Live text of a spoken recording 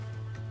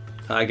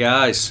Hi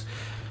guys,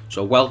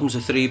 so welcome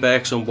to Three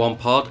Berks and One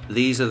Pod.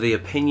 These are the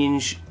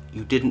opinions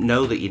you didn't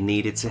know that you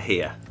needed to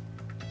hear.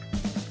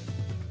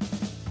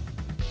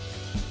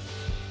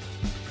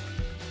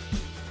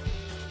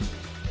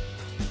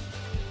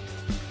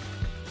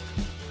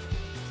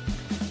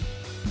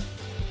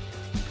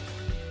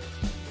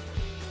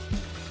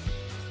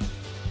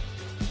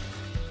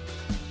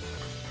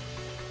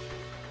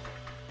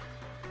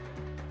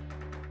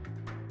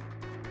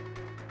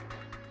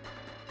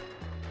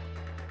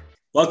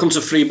 Welcome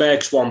to Three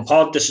Berks, One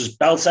Pod. This is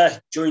Belter,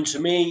 joined to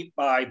me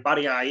by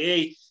Barry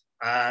IE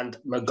and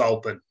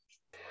McGolpin.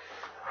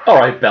 All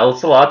right,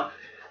 Belter, lad.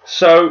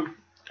 So,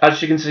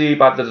 as you can see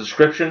by the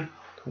description,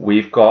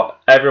 we've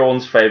got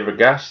everyone's favourite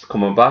guest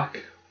coming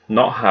back.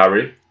 Not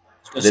Harry,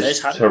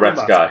 this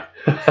Tourette's guy.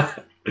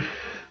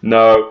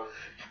 No,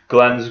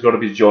 Glenn's going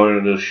to be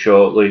joining us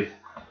shortly.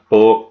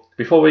 But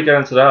before we get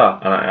into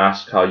that, and I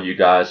ask how you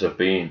guys have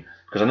been,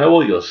 because I know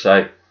what you'll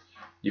say,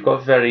 you've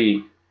got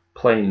very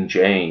plain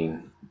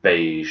Jane,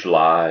 beige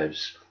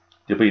lives.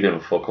 You'll be doing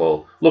fuck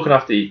all. Looking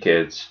after your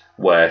kids,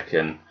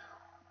 working,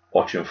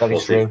 watching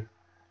footy.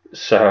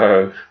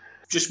 So,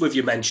 just with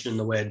you mentioning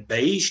the word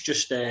beige,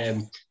 just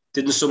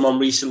didn't someone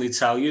recently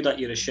tell you that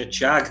you're a shit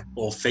shag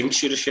or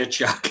thinks you're a shit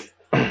shag?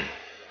 I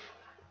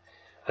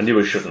knew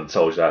I shouldn't have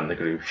told you that in the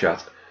group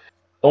chat.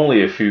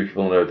 Only a few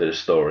people know this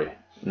story.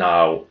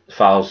 Now,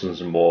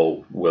 thousands and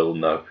more will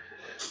know.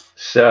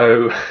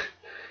 So,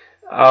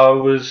 I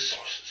was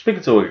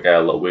speaking to a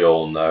girl that we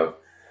all know,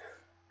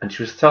 and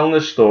she was telling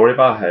a story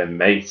about her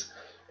mate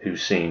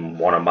who's seen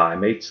one of my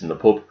mates in the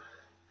pub,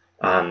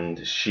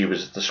 and she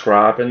was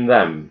describing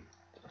them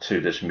to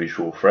this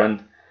mutual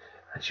friend,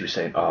 and she was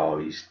saying, oh,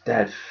 he's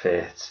dead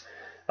fit,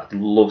 I'd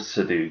love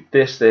to do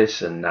this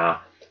and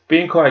that,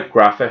 being quite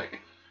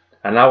graphic.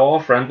 And now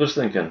our friend was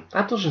thinking,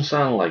 that doesn't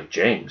sound like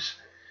James.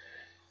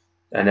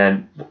 And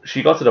then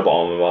she got to the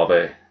bottom of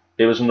it,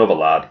 it was another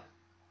lad.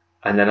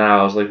 And then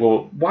I was like,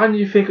 well, why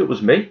didn't you think it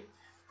was me?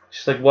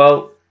 She's like,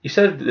 well, she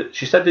said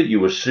that you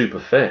were super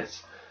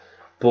fit,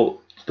 but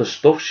the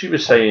stuff she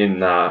was saying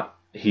that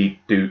she'd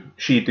do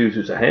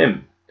to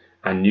him,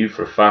 I knew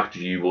for a fact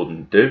you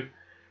wouldn't do.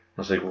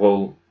 I was like,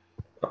 well,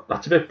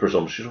 that's a bit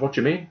presumptuous. What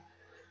do you mean?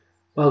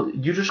 Well,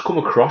 you just come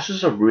across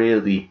as a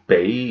really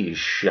beige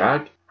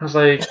shag. I was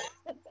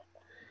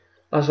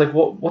like,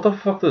 what the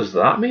fuck does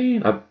that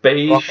mean? A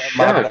beige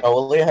shag?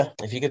 Magnolia.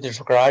 If you could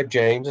describe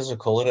James as a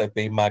colour, it'd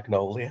be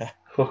magnolia.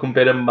 Fucking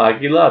bit of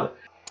Maggie, lad.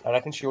 I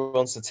reckon she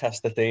wants to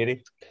test the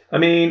theory. I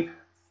mean,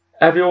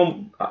 I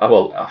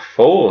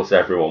thought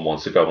everyone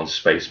wants to go on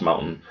Space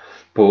Mountain,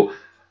 but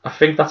I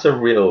think that's a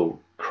real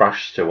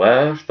crash to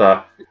earth.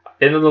 That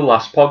in the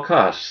last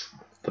podcast,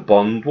 the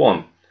Bond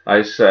one,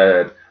 I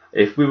said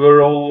if we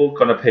were all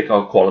going to pick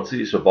our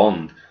qualities for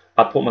Bond,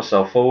 I'd put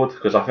myself forward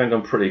because I think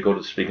I'm pretty good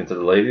at speaking to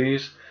the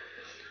ladies.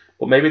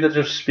 But maybe they're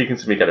just speaking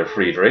to me get a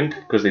free drink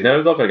because they know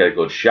they're not going to get a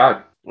good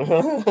shag.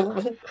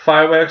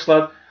 Fireworks,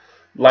 lad.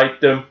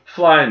 Light them,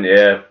 fly in the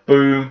air,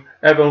 boom,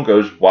 everyone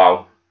goes,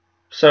 wow.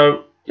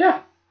 So,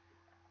 yeah,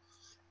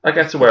 I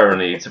get to where I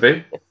need to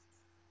be.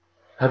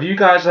 Have you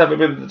guys ever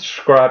been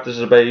described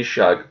as a beige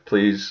shag?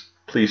 Please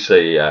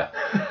say yeah.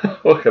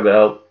 What the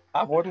hell?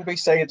 I wouldn't be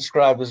saying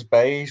described as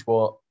beige,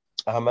 but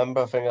I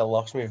remember I think I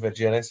lost my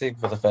virginity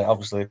for the first,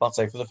 obviously, I'd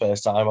say for the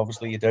first time,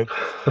 obviously you do.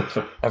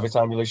 Every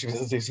time you lose your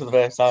virginity for the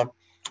first time.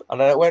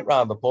 And then it went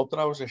round the pub that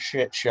I was a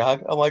shit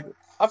shag. I'm like,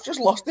 I've just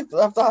lost it.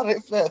 I've done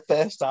it for the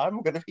first time.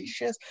 I'm going to be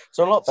shit.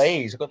 So I'm not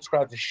beige. I got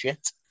described as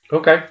shit.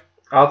 Okay.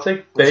 I'll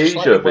take beige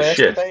over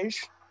shit. Beige.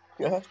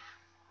 Yeah.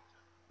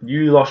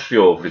 You lost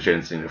your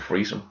virginity in a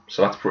threesome,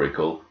 so that's pretty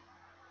cool.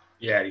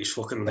 Yeah, he's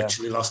fucking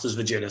literally lost his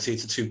virginity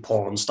to two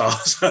porn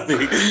stars. I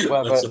think.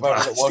 Whether it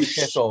was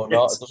shit or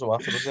not, it doesn't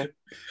matter, does it?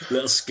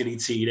 Little skinny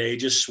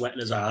teenagers sweating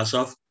his ass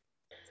off.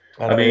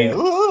 I mean,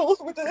 what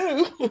do we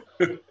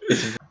do?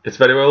 It's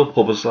very well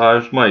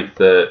publicised, Mike,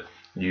 that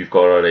you've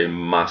got a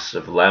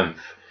massive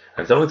length.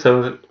 And it's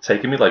only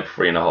taken me like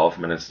 3.5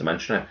 minutes to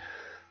mention it.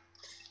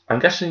 I'm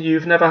guessing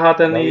you've never had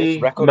any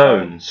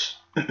moans.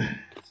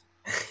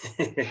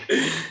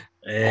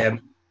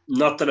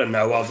 Not that I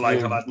know of.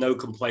 Like, I've had no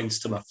complaints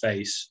to my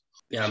face.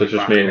 Yeah, so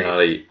just me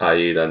and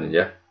IE then,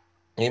 yeah?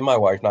 Even my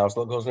wife now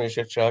still calls me a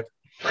shit shag.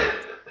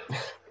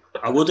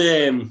 I would,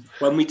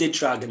 when we did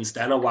Dragon's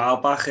Den a while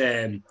back,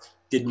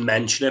 didn't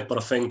mention it, but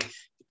I think,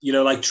 you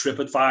know, like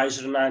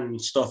TripAdvisor and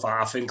stuff,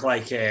 I think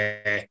like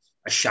a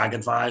shag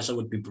advisor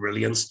would be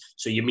brilliant.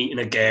 So you're meeting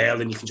a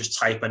girl and you can just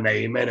type a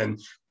name in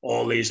and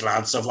all these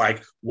lads have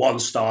like 1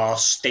 star,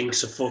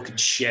 stinks of fucking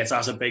shit,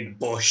 has a big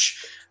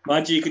bush.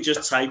 Imagine you could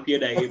just type your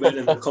name in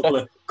and a couple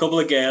of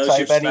girls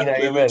you've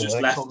slept with just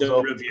left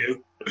a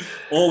review.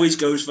 Always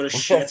goes for a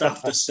shit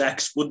after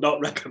sex, would not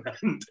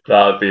recommend.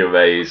 That'd be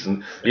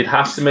amazing. You'd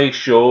have to make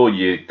sure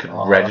you could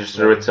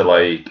register it to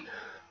like,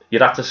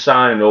 you'd have to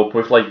sign up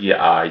with like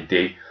your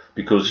ID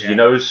because you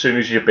know as soon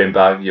as you've been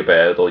back your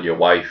bed or your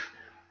wife,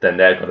 then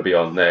they're going to be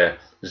on there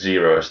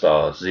 0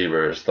 star,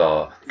 0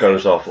 star,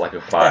 goes off like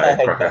a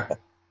firecracker.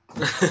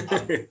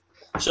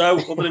 So,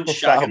 other than That'll be a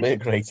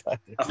shagging, great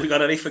idea. have we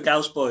got anything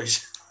else,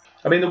 boys?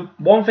 I mean, the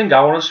one thing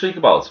I want to speak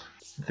about,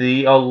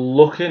 they are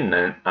looking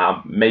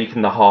at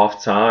making the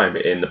half time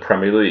in the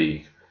Premier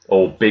League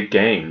or big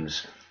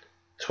games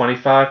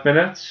 25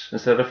 minutes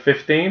instead of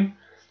 15,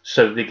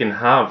 so they can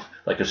have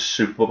like a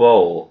Super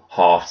Bowl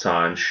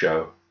halftime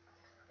show.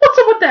 What's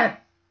up with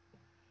that?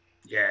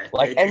 Yeah,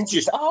 Like, it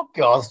just oh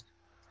god,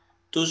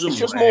 doesn't it's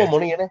just work. more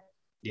money, innit?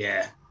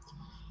 Yeah.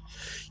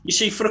 You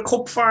see, for a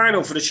cup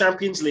final, for the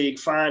Champions League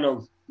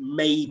final,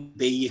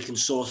 maybe you can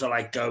sort of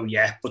like go,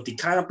 yeah, but they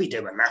can't be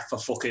doing that for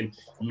fucking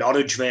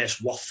Norwich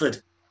versus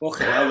Watford.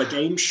 Fucking hell, the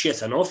game's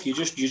shit enough. You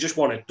just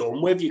want it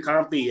done with. You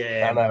can't be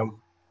I know.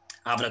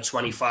 having a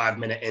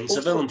 25-minute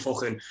interval and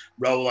fucking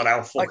rolling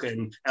out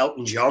fucking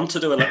Elton John to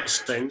do a little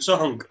sing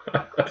song.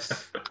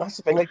 That's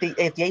the thing, like the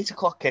 8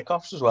 o'clock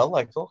kickoffs as well,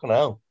 like fucking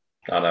hell.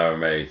 I know,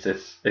 mate.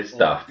 It's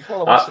daft. You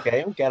want to watch the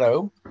game and get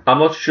home. I'm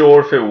not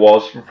sure if it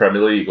was for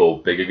Premier League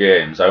or bigger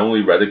games. I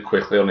only read it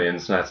quickly on the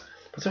internet.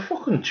 But it's a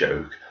fucking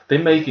joke. They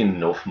make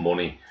enough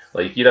money.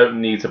 Like, you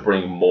don't need to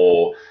bring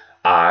more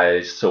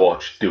eyes to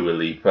watch Dua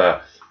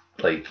Lipa,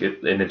 like,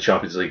 in the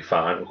Champions League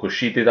final. Because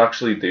she did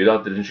actually do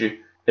that, didn't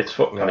she?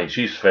 I mean,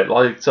 she's fit,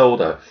 like I told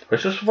her. But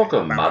it's just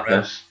fucking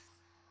madness.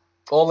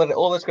 All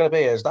it's going to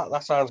be is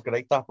that sounds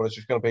great, but it's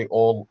just going to be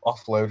all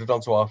offloaded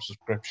onto our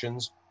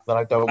subscriptions that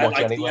I don't watch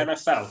anyway. I like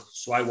the NFL,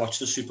 so I watch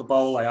the Super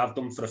Bowl. I have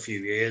done for a few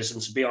years,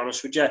 and to be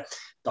honest with you,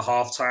 the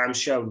halftime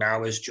show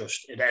now is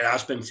just, it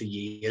has been for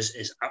years,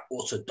 is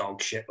utter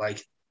dog shit,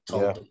 like,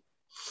 told them.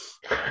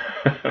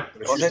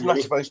 Isn't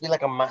that supposed to be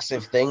like a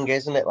massive thing,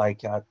 isn't it?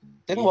 Like,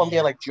 didn't one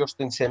day like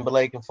Justin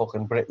Timberlake and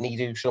fucking Britney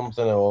do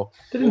something, or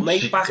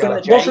back in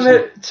the day, wasn't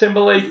it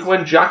Timberlake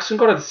when Jackson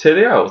got his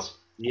titty out?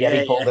 Yeah,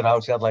 he pulled it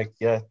out. He had like,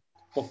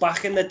 But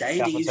back in the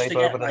day, they used to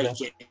get like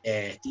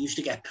they used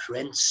to get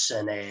Prince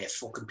and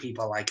fucking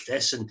people like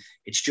this, and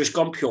it's just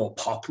gone pure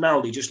pop now.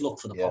 They just look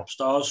for the pop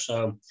stars.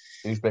 So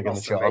who's big in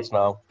the charts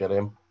now? Get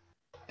him.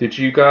 Did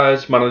you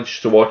guys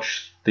manage to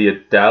watch the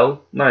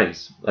Adele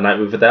night? A night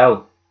with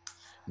Adele?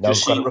 No,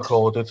 just got it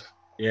recorded.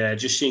 Yeah,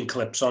 just seen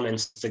clips on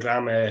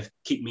Instagram.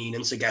 Keep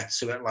meaning to get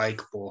to it,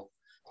 like, but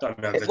don't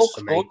know. It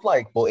looks good,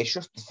 like, but it's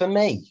just for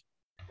me.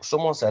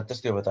 Someone said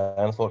this the other day,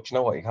 and I thought, you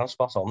know what, you can't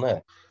spot on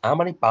there. How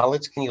many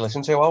ballads can you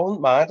listen to? I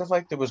wouldn't mind if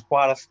like there was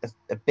quite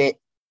a bit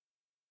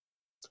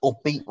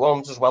upbeat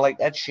ones as well, like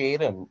Ed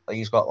Sheeran.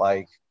 He's got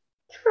like,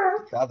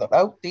 I don't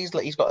know, he's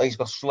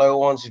got slow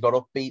ones, he's got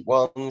upbeat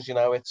ones. You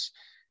know, it's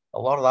a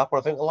lot of that. But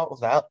I think a lot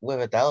of that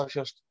with Adele is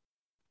just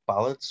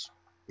ballads.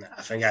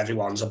 I think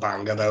everyone's a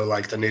banger though.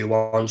 Like the new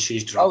one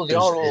she's dropped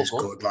is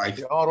good. Like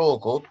they are all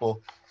good, but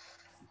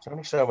there's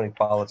only so many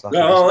ballads.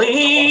 Go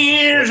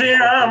easy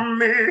on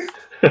me.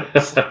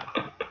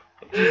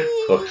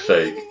 Fuck's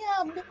sake.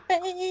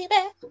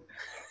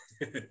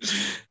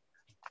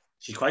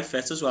 She's quite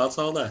fit as well,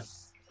 told her.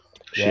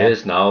 She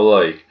is now.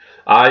 Like,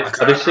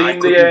 have you seen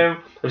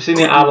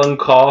the Alan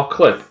Carr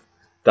clip?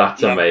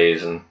 That's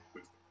amazing.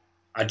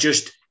 I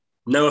just,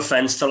 no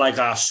offense to like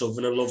our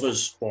Southerner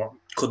lovers, but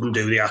couldn't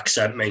do the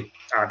accent, mate.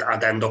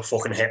 I'd end up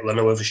fucking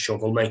Hitler with a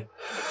shovel, mate.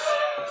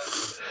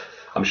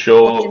 I'm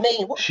sure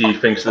she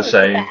thinks the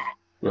same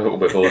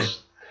with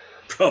us.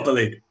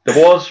 Probably.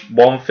 There was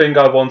one thing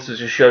I wanted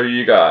to show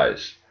you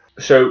guys.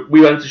 So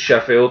we went to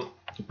Sheffield.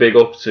 Big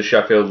up to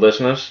Sheffield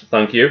listeners.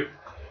 Thank you.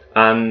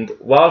 And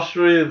whilst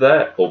we were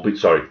there,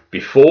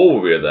 before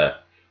we were there,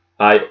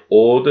 I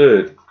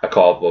ordered a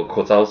cardboard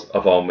cutout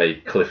of our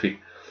mate Cliffy.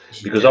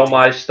 Because on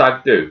my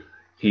stag do,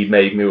 he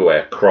made me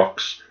wear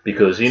Crocs.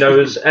 Because he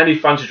knows any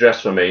fancy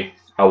dress for me,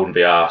 I wouldn't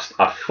be asked.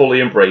 I'd fully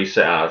embrace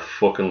it and I'd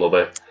fucking love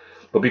it.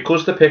 But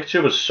because the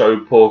picture was so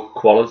poor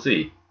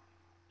quality,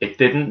 it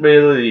didn't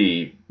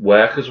really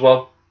work as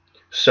well.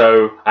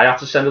 So I had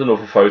to send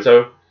another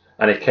photo,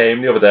 and it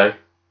came the other day.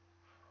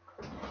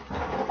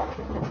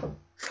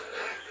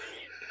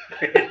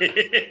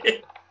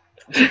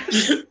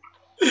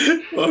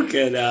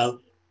 Fucking hell.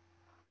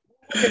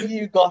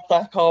 You got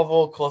that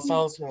cardboard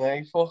cutout for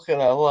me, fucking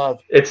hell, lad.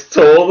 It's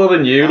taller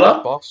than you,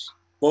 lad. Boss.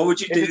 What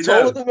would you do? It's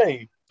taller than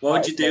me. What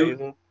would you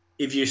do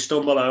if you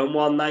stumble home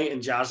one night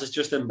and Jazz is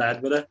just in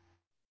bed with it?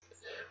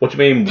 What do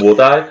you mean, would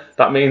I?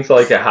 That means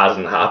like it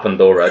hasn't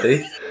happened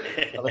already.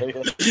 I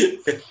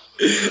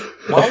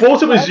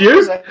thought it was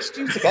you.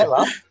 To get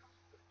that.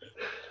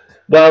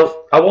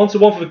 Well, I wanted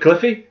one for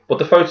Cliffy, but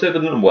the photo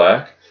didn't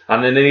work,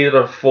 and then they needed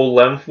a full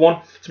length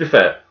one. To be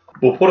fair,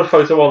 we'll put a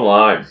photo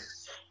online.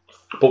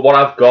 But what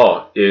I've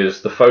got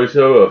is the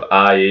photo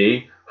of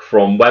IE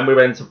from when we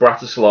went to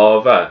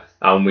Bratislava,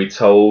 and we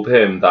told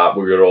him that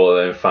we were all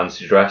in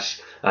fancy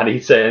dress, and he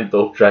turned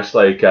up dressed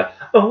like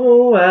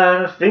oh,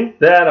 I think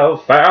that I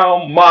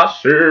found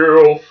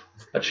myself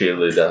a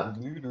cheerleader.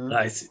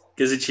 Nice.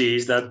 Gives a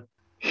cheese then.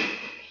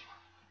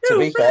 To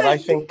be fair, I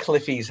think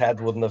Cliffy's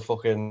head wouldn't have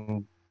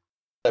fucking...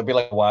 It'd be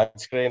like a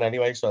widescreen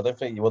anyway, so I don't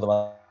think you would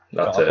have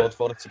cardboard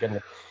for it to get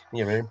in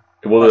your room.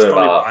 That's probably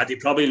bad. He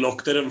probably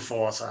looked at him and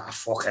thought,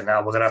 fucking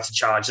hell, we're going to have to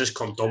charge this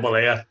cunt double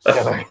here.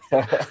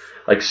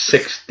 Like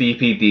 6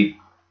 DPD.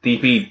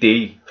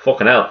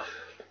 Fucking hell.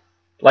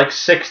 like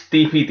 6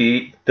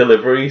 DPD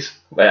deliveries.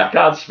 Mate, I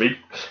can't speak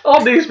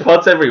on these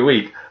pods every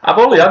week. I've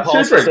only had 2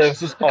 Parcel drinks.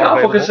 services I are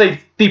can't fucking available.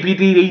 say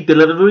DPD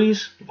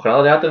deliveries.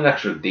 Well, they had an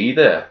extra D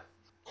there.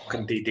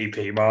 Fucking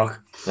DDP,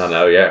 Mark. I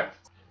know, yeah.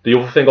 The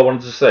other thing I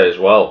wanted to say as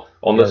well,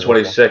 on the Yeah, go for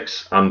it.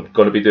 26th, I'm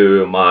going to be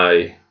doing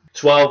my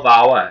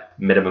 12-hour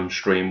minimum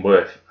stream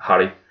with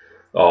Harry,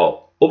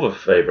 our other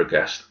favourite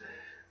guest.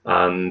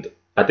 And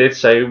I did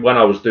say when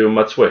I was doing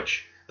my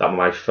Twitch that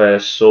my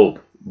first sub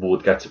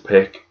would get to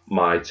pick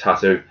my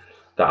tattoo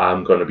that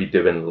I'm going to be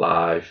doing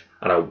live.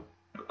 And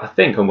I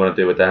think I'm going to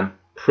do it then.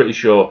 Pretty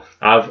sure.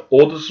 I've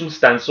ordered some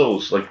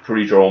stencils, like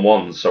pre-drawn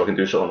ones, so I can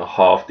do something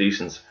half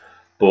decent.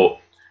 But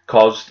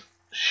because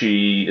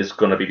she is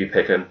going to be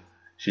picking,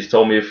 she's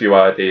told me a few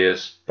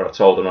ideas, but I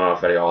told her I'm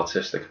not very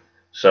artistic.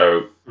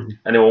 So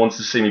anyone wants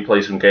to see me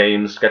play some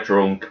games, get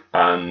drunk,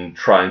 and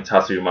try and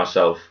tattoo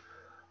myself,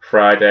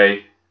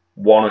 Friday,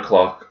 1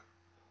 o'clock,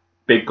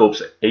 Big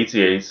Gubs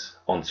 88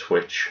 on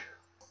Twitch.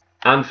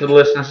 And for the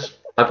listeners,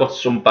 I've got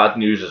some bad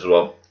news as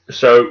well.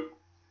 So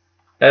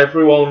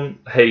everyone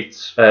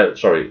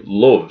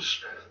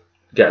loves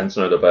getting to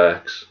know the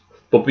Berks.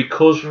 But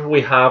because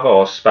we have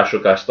our special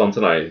guest on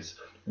tonight,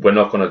 we're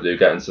not going to do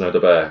getting to know the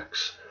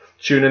Berks.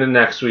 Tune in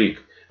next week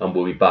and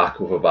we'll be back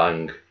with a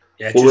bang.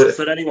 Yeah, Well, just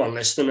for anyone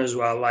listening as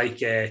well, like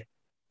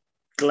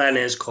Glenn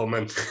is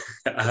coming.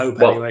 I hope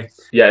Well, anyway.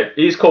 Yeah,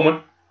 he's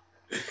coming.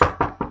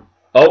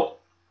 Oh,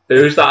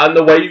 who's that in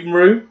the waiting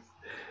room?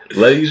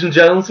 Ladies and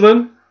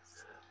gentlemen,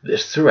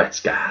 this Tourette's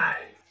guy.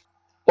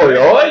 Oi,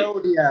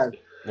 oi!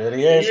 There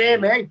he is. Yeah,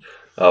 mate.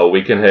 Oh,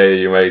 we can hear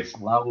you, mate.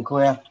 Loud and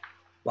clear.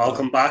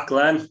 Welcome back,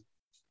 Glenn.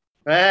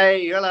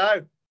 Hey,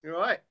 hello. You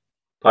all right?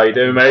 How you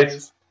doing,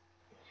 mate?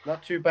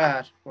 Not too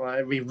bad.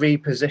 Right, we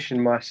repositioned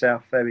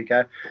myself. There we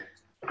go.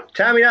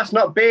 Tell me that's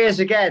not beers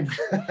again.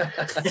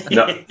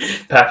 No,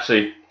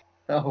 Pepsi.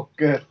 Oh,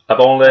 good. I've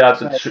only had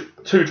the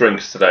two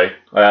drinks today.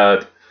 I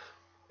had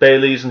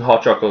Baileys and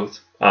hot chocolate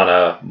and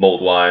a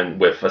mulled wine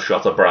with a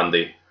shot of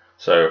brandy.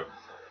 So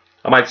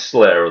I might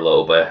slur a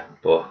little bit,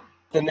 but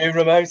The new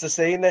remotes are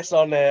seeing this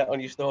on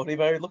your story,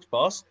 Barry. It looks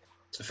boss.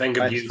 It's a thing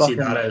of It's beauty, fucking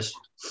that mad. is.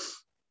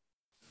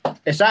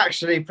 It's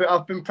actually,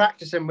 I've been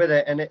practicing with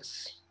it, and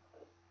it's,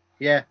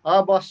 yeah.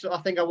 I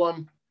think I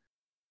won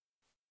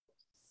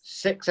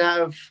 6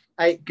 out of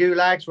 8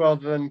 gulags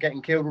rather than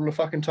getting killed all the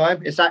fucking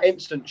time. It's that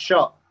instant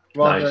shot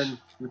rather Nice. than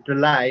the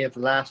delay of the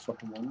last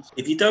fucking ones.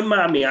 If you don't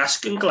mind me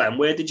asking, Glenn,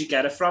 where did you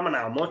get it from and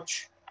how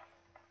much?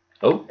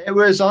 oh, It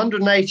was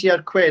 180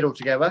 odd quid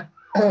altogether.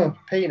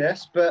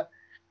 Penis, but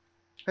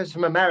it's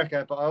from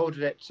America, but I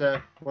ordered it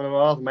to one of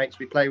our other mates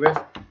we play with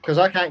because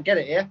I can't get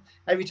it here.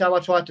 Every time I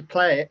tried to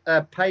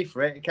pay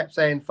for it, it kept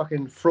saying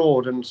fucking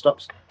fraud and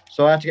stops.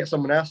 So I had to get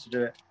someone else to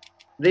do it.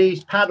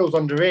 These paddles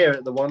under here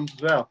are the ones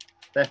as well.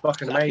 They're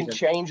fucking You can amazing.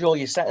 change all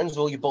your settings,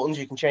 all your buttons.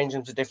 You can change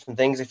them to different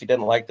things if you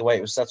didn't like the way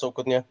it was set up,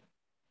 couldn't you?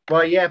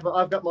 Well, yeah, but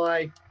I've got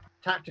my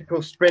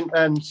tactical sprint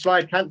and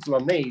slide cancel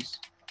on these.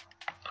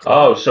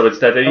 oh, so it's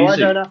dead So I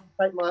easy. don't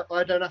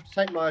have to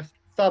take my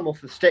thumb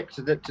off the stick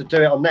to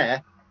do it on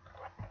there.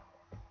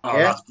 Oh,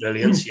 Yeah. that's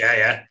brilliant.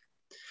 Yeah.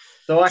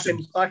 So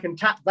I can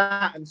tap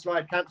that and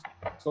slide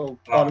cancel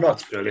Oh, on and off.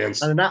 that's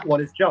brilliant. And then that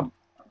one is jump.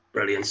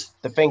 Brilliant.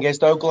 The thing is,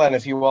 though, Glenn,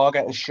 if you are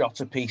getting shot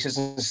to pieces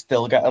and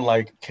still getting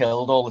like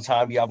killed all the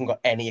time, you haven't got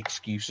any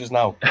excuses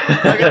now.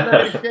 I get no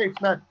excuse,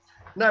 no.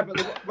 No,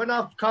 but when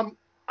I've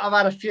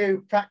had a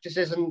few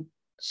practices and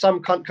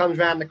some cunt comes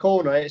around the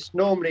corner. It's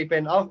normally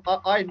been,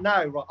 I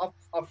know, right,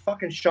 I've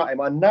fucking shot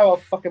him. I know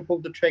I've fucking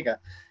pulled the trigger.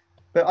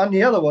 But on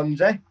the other ones,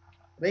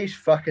 these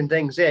fucking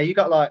things here, you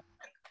got like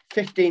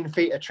 15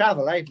 feet of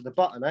travel, to the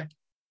bottom,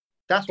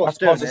 That's what's That's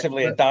doing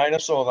positively it. a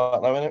dinosaur,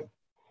 that now, isn't it?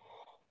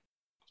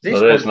 This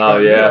It is one's now, quite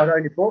good. yeah. I'd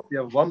only bought the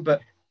other one,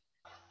 but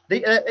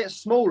it's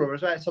smaller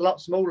as well. It's a lot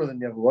smaller than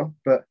the other one,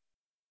 but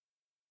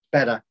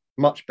better,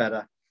 much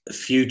better. The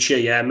future,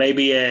 yeah.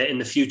 Maybe in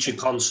the future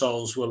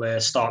consoles will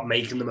start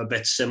making them a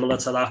bit similar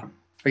to that.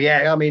 But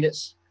yeah, I mean,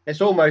 it's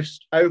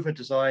almost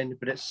over-designed,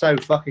 but it's so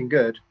fucking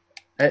good.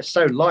 And it's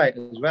so light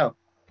as well.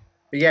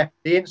 But yeah,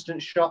 the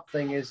instant shot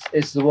thing is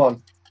the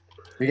one.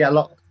 You get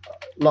a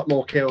lot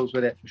more kills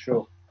with it for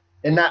sure.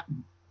 In that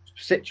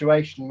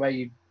situation where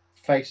you're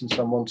facing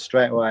someone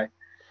straight away.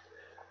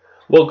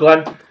 Well,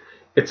 Glenn,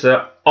 it's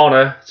an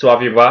honour to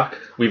have you back.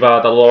 We've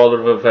had a lot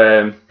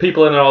of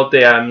people in our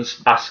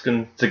DMs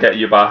asking to get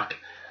you back.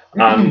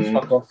 And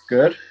Fuck off,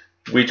 good.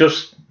 we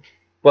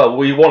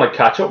want to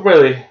catch up,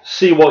 really,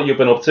 see what you've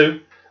been up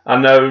to. I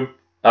know,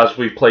 as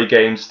we play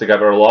games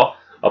together a lot,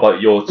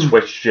 about your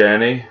Twitch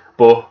journey,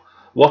 but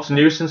what's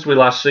new since we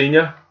last seen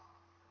you?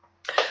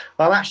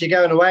 I'm actually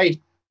going away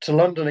to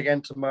London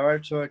again tomorrow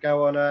to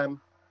go on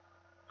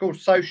called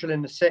Social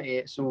in the City.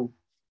 It's all,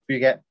 you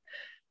get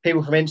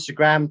people from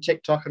Instagram,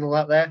 TikTok and all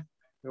that there.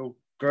 We all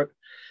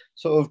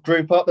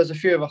group up. There's a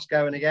few of us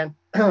going again.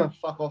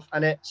 Fuck off.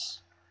 And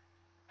it's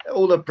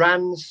all the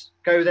brands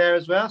go there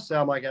as well.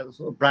 So I might get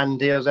sort of brand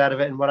deals out of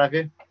it and what have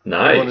you.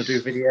 I want Nice. to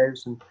do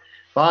videos and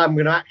But I'm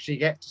going to actually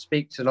get to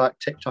speak to like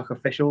TikTok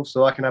officials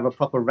so I can have a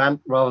proper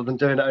rant rather than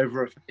doing it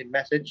over a fucking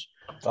message.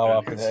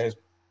 Oh, happy days.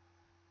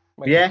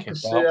 Yeah,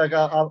 because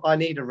I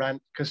need a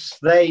rant because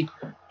they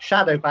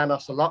shadow ban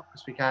us a lot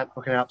because we can't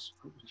fucking out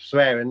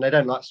swearing. They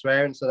don't like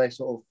swearing, so they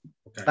sort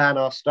of ban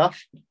our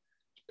stuff.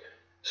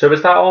 So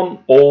is that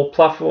on all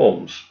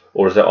platforms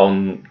or is it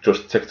on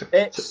just TikTok?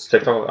 It's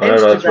TikTok. I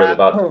know that's really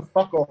bad. Oh,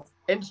 fuck off.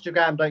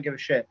 Instagram don't give a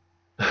shit.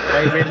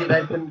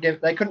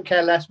 They couldn't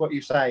care less what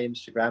you say.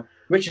 Instagram,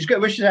 which is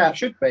good, which is how it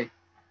should be.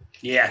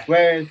 Yeah.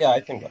 Whereas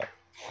I think that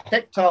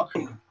TikTok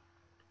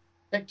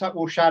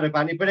will shadow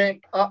ban you,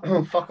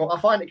 but fuck off. I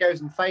find it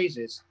goes in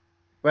phases.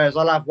 Whereas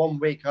I'll have 1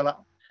 week.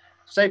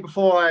 Say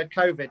before I had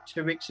COVID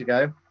 2 weeks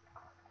ago.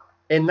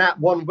 In that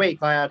 1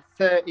 week, I had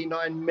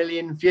 39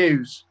 million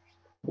views.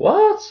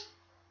 What?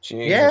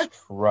 Jesus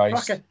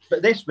Christ.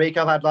 But this week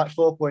I've had like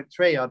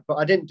 4.3 but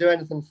I didn't do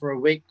anything for a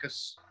week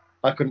because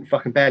I couldn't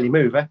fucking barely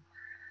move.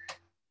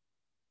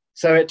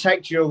 So it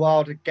takes you a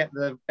while to get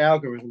the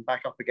algorithm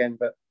back up again.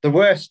 But the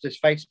worst is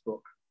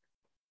Facebook.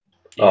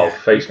 Oh,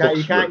 Facebook's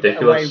you can't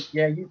ridiculous.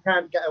 you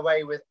can't get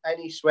away with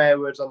any swear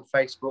words on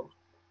Facebook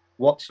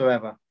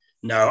whatsoever.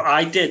 No,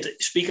 I did.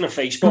 Speaking of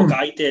Facebook,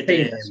 I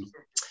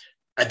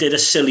did a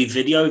silly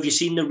video. Have you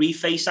seen the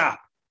Reface app?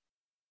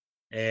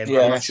 I'm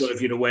not sure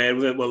if you're aware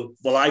of it.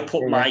 Well, I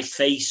put my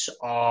face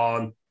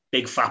on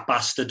Big Fat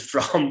Bastard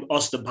from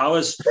Austin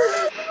Powers,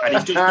 and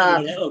he's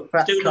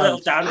just doing a little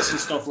dance and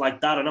stuff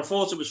like that. And I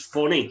thought it was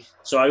funny,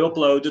 so I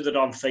uploaded it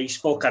on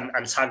Facebook and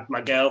tagged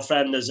my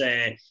girlfriend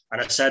and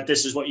I said,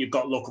 "This is what you've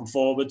got looking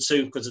forward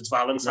to because it's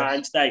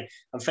Valentine's Day."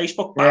 And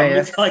Facebook banned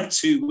me for like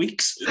 2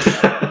 weeks. And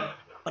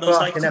I was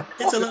like,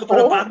 "It's a little bit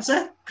of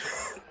banter."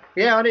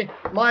 Yeah, I mean,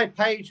 my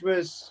page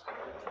was.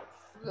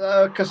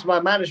 Because my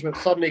management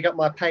suddenly got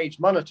my page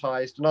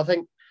monetized, and I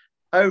think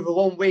over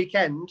one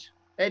weekend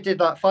it did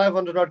like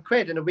 500 odd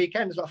quid in a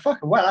weekend. It's like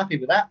fucking well happy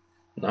with that.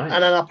 Nice.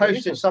 And then I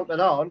posted something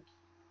on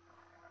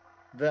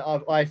that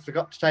I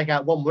forgot to take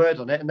out one word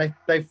on it, and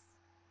they've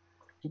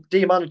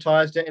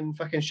demonetized it and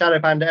fucking shadow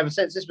banned it ever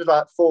since. This was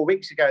like 4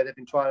 weeks ago. They've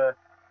been trying to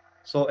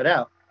sort it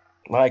out.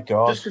 My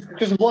God, just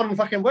because of one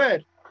fucking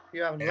word.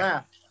 You haven't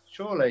laughed,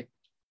 surely.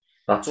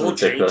 That's all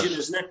ridiculous, changing,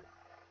 isn't it?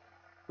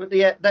 But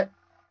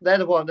they're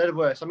the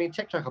worst. I mean,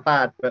 TikTok are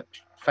bad, but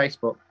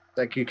Facebook,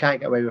 like, you can't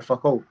get away with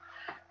fuck all.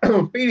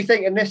 But you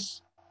think in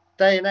this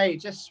day and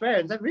age, just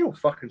swearing, we all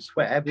fucking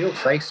swear, we all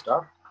say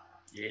stuff.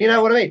 Yeah. You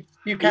know what I mean?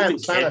 You can't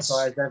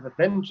sanitize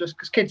everything just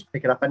because kids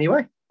pick it up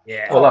anyway.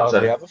 Yeah. Well, that's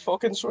ever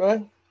fucking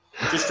swear.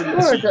 Just from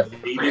the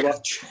TV you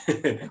watch.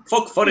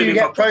 Fuck funny. You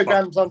get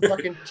programs on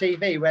fucking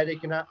TV where they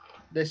can have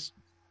this.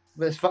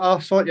 I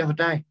saw it the other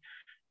day,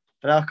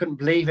 and I couldn't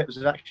believe it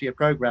was actually a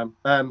program.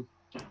 The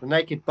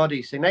Naked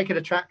Body thing, Naked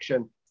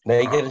Attraction.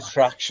 Naked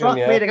Attraction, Fuck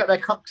me, they got their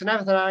cocks and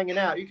everything hanging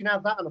out. You can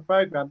have that on a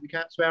program. You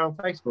can't swear on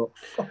Facebook.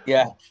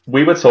 Yeah.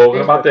 We were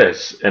talking about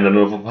this in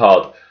another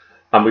pod,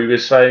 and we were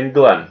saying,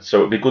 Glenn, so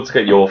it'd be good to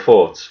get your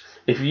thoughts.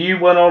 If you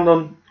went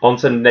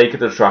onto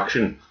Naked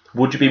Attraction,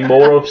 would you be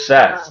more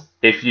upset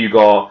if you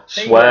got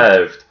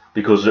swerved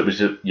because it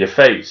was your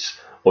face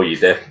or your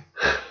dick?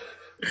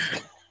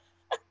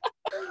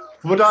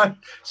 Would I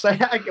say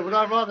that again? Would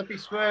I rather be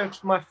swerved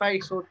for my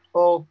face or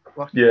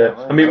yeah,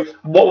 I mean,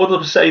 what would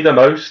I say the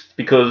most?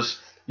 Because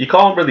you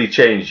can't really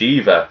change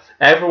either.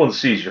 Everyone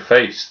sees your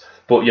face,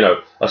 but you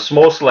know, a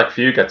small select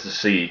few get to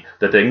see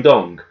the ding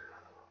dong.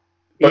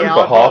 Both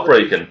are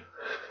heartbreaking.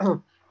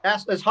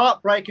 As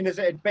heartbreaking as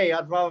it'd be,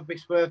 I'd rather be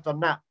swerved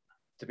on that,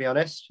 to be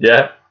honest.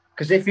 Yeah.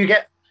 Because if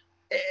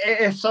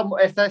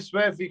they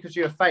swerve you because of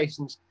your face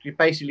and you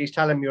basically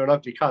telling me you're an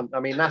ugly cunt, I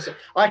mean I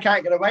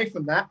can't get away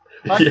from that.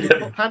 I can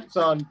put pants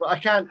on, but I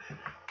can't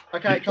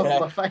cover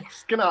my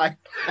face, can I?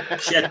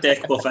 Shed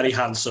dick, but very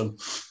handsome.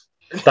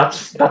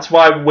 That's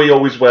why we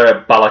always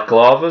wear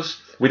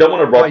balaclavas. We don't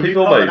want to rob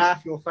people, mate. You covered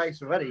half your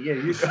face already,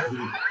 you.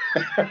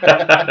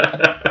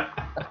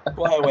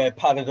 Why I wear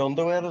padded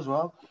underwear as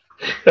well.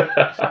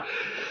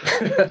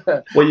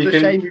 Well, it's a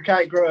shame you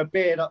can't grow a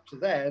beard up to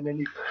there and then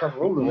you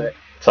cover all of it.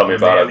 Tell me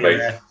about it,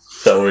 mate.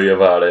 Tell me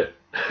about it.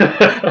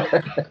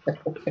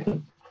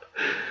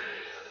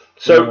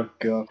 So, oh,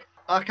 God.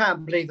 I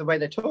can't believe the way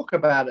they talk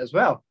about it as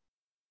well.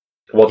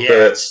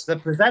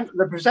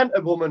 The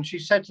presenter woman, she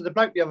said to the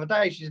bloke the other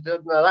day, she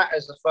said, "No, that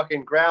is a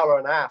fucking growler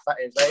and a half. That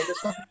is."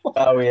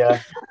 Oh yeah.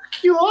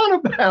 What you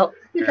on about?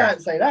 You can't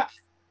say that.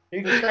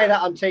 You can say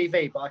that on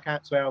TV, but I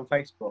can't swear on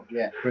Facebook.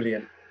 Yeah,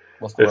 brilliant.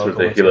 It's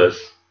ridiculous.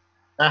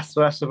 That's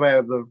the way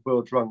of the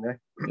world's wrong, eh?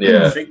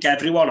 Yeah. I think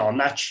everyone on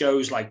that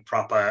show's like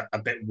proper a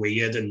bit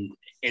weird and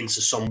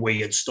into some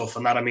weird stuff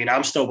and that. I mean,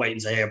 I'm still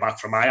waiting to hear back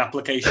from my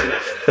application.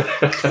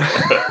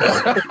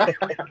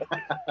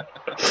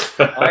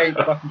 I ain't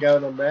fucking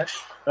going on there.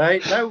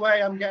 Right? No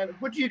way I'm getting.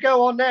 Would you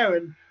go on there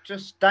and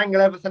just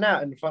dangle everything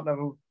out in front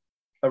of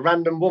a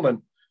random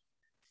woman?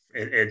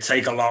 It'd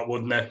take a lot,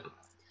 wouldn't it?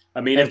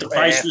 I mean, if the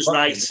price was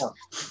right.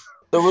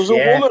 There was a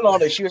woman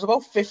on it. She was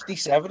about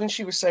 57, and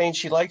she was saying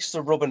she likes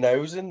to rub her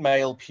nose in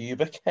male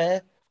pubic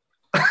hair.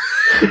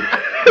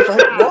 It's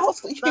like,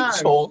 what are you No.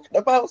 talking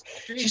about?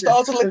 She Jesus.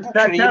 started licking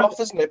No, cream no. off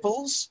his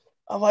nipples.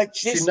 I'm like,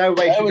 There's no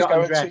way she was got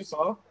going too undressed.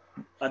 far.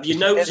 Have you She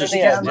did in noticed? the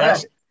get end,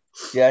 undressed?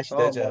 yeah, she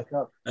Oh did, my yeah.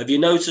 God. Have you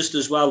noticed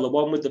as well? The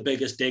one with the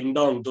biggest ding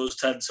dong does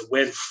tend to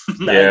win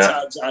 9 Yeah.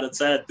 times out of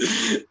 10.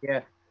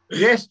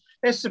 Yes,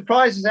 it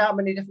surprises how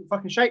many different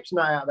fucking shapes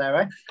now out there,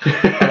 eh?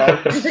 I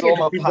know. You think Some it'd are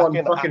just be one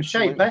packing fucking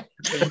shape,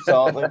 absolute eh? heat,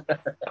 aren't they?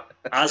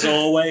 As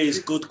always,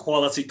 good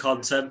quality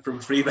content from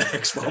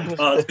Freebex One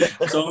Pod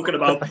talking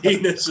about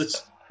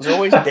penises. There's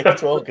always dick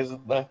talk,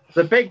 isn't there?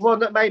 The big one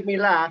that made me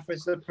laugh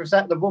is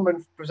the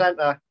woman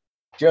presenter.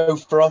 Joe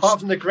Frost. Apart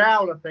from the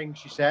growler thing,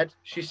 she said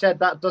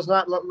that does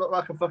not look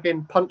like a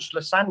fucking punched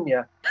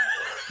lasagna.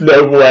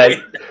 No way.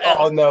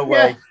 Oh, no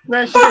way. Yeah,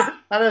 no, she did.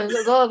 And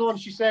the other one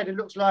she said it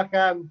looks like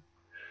a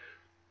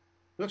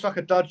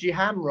dodgy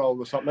ham roll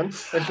or something.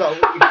 It's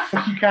like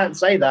you can't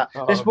say that.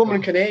 Oh, This woman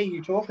God. can hear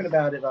you talking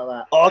about it like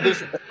that. Oh,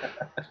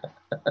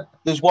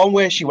 there's one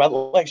where she went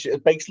like she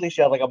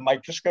had like a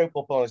microscope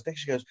up on his dick.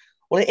 She goes,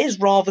 "Well, it is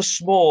rather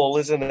small,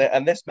 isn't it?"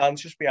 And this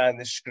man's just behind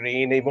the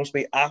screen. He must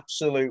be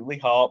absolutely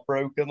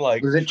heartbroken.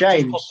 Like, Was it just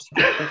James? puts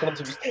his hand in front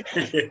of his,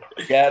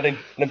 yeah, and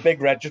then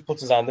Big Red just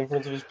puts his hand in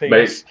front of his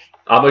penis. Mate,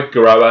 I'm a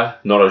grower,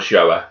 not a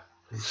shower.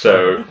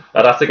 So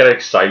I'd have to get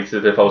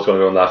excited if I was going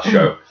to go on that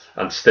show.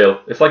 And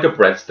still, it's like a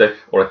breadstick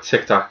or a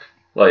Tic Tac.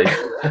 Like,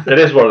 it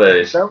is what it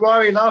is. Don't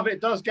worry, love.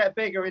 It does get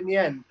bigger in the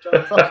end.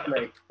 Trust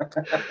me.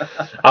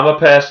 I'm a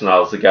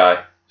personality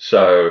guy,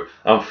 so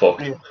I'm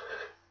fucked.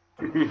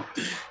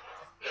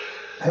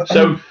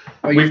 So,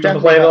 Well, we've you've been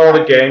definitely playing got all the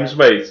that, games,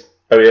 mate.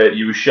 Oh yeah,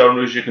 you were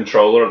showing us your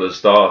controller at the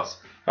start.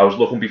 I was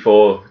looking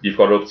before, you've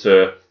got up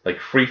to like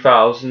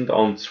 3,000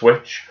 on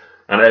Twitch,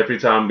 and every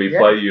time we Yeah.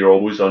 play, you're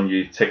always on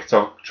your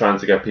TikTok trying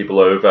to get people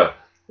over.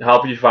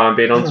 How have you found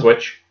being on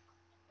Twitch?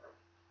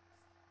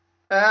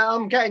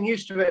 I'm getting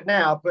used to it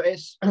now, but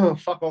it's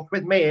fuck off.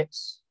 With me,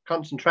 it's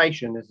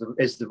concentration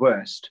is the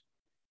worst.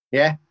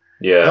 Yeah.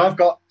 Yeah, I've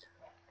got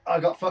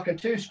fucking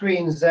 2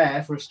 screens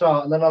there for a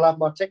start, and then I'll have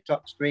my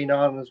TikTok screen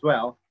on as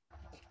well.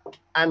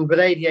 And with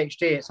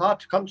ADHD, it's hard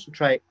to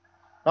concentrate.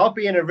 I'll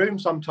be in a room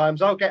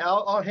sometimes.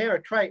 I'll hear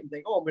a crate and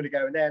think, oh, I'm going to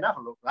go in there and have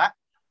a look at that.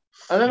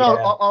 And then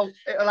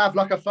it'll have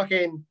like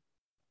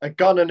a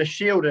gun and a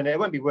shield in it. It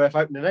won't be worth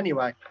opening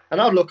anyway.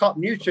 And I'll look up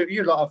and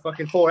you lot are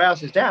fucking 4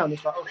 houses down.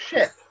 It's like, oh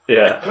shit,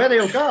 yeah. where are they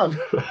all gone?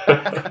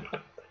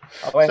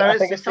 I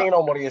think I've seen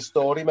on one of your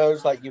story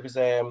modes, like you was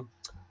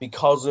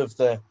because of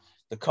the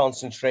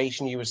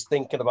concentration, you was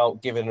thinking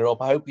about giving it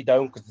up. I hope you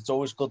don't, because it's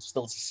always good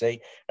still to see.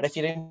 And if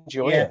you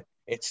enjoy it,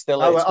 it's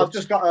still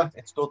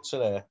it's good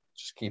to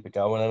just keep it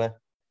going, isn't it?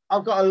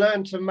 I've got to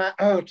learn to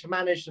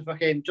manage the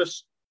fucking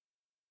just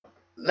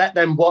let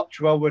them watch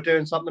while we're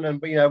doing something, and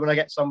when I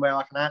get somewhere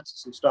I can answer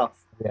some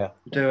stuff. Yeah.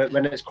 Do it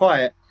when it's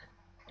quiet.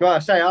 Well, I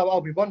say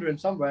I'll be wandering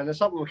somewhere, and then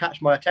something will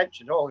catch my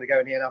attention. Oh, I want to go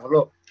in here and have a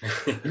look.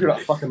 You're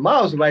like fucking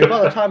miles away.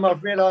 By the time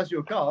I've realised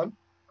you're gone,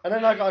 and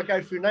then I got to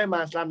go through no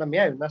man's land on my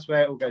own. That's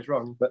where it all goes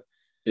wrong. But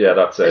Yeah,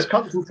 that's it's it.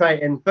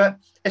 concentrating, but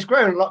it's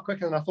growing a lot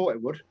quicker than I thought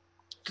it would.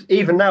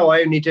 Even though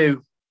I only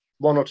do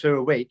 1 or 2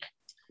 a week,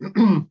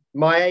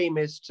 my aim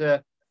is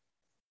I'm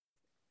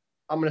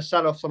going to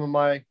sell off some of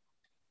my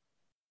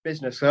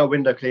business,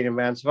 window cleaning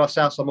rounds. If I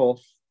sell some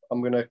off, I'm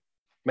going to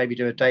maybe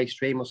do a day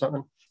stream or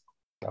something,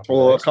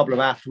 or a couple of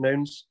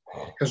afternoons.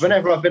 Because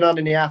whenever I've been on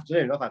in the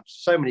afternoon, I've had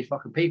so many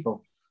fucking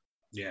people.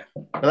 Yeah.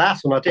 The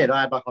last one I did,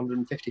 I had like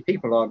 150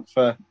 people on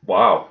for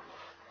Wow.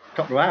 a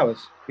couple of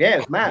hours. Yeah, it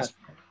was mad.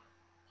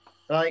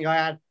 And I think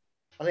I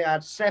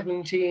had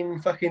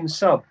 17 fucking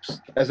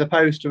subs as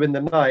opposed to in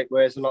the night,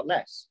 where it's a lot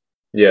less.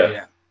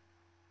 Yeah.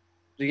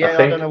 So yeah, I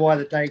think- don't know why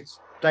the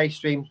day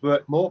streams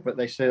work more, but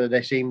they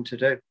seem to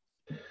do.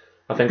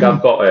 I think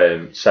I've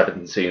got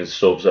 17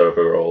 subs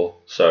overall,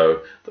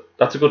 so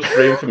that's a good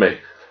stream for me.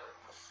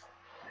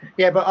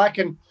 Yeah, but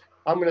I'm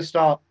going to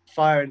start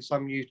firing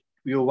some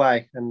your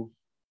way and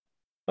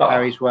Oh,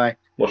 Harry's way.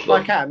 much I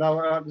love. can.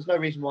 No, there's no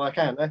reason why I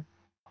can't. Eh?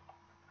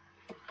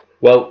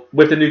 Well,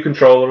 with the new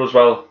controller as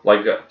well,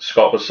 like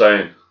Scott was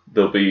saying,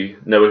 there'll be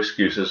no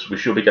excuses. We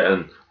should be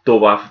getting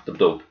dub after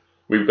dub.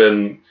 We've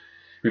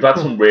had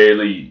some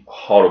really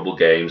horrible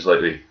games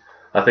lately.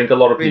 I think a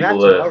lot of We've had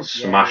people some are horrible-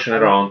 smashing yeah.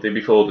 it, aren't they,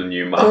 before the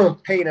new map?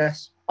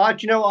 Penis. Do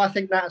you know what? I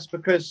think that's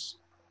because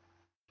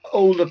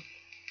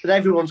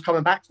everyone's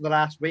coming back to the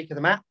last week of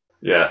the map.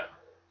 Yeah,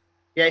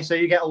 Yeah, so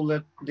you get all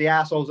the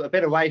assholes that have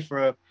been away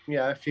for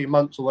a few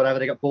months or whatever.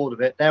 They got bored of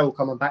it. They're all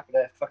coming back with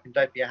their fucking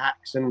dopey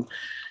hacks, and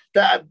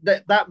that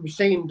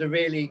seemed the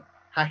really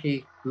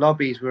hacky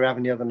lobbies we were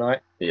having the other night.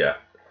 yeah.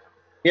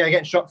 Yeah,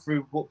 getting shot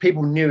through. What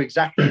people knew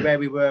exactly where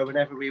we were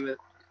whenever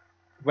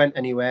went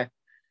anywhere.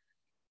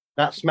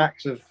 That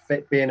smacks of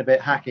it being a bit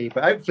hacky,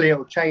 but hopefully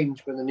it'll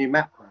change when the new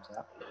map comes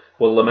out.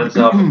 Well, they're meant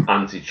to have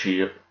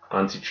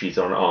anti-cheat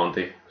on it, aren't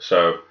they?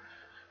 So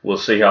we'll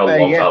see how Well,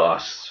 long yeah. that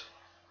lasts.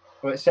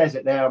 Well, it says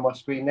it there on my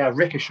screen now.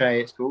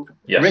 Ricochet, it's called.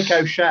 Yes.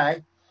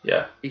 Ricochet.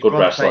 Yeah, He's good gone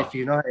to wrestler. play for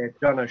United.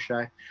 John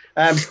O'Shea.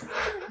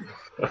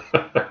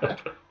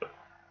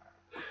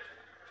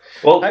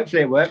 Well,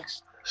 Hopefully it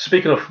works.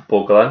 speaking of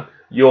football, Glenn,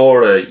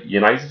 You're a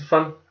United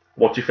fan.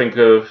 What do you think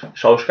of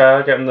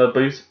Solskjaer getting the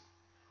boot?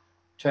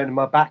 Turning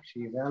my back to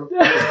you now.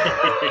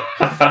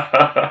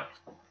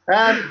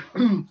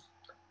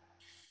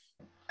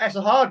 It's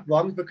a hard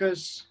one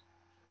because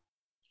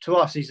to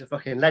us he's a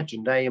fucking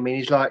legend, eh? I mean,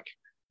 he's like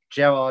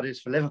Gerrard is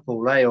for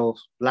Liverpool, eh? Or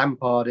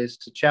Lampard is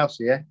to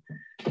Chelsea, eh?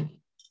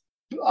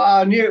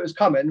 I knew it was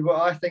coming,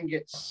 but I think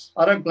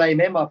I don't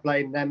blame him. I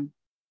blame them,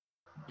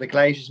 the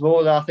Glazers,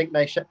 more. I think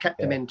they kept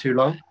him in too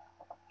long.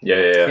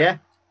 Yeah.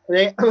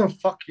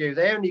 Fuck you.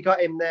 They only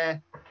got him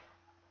there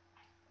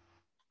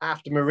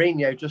after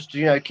Mourinho just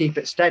to, keep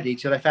it steady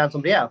till they found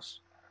somebody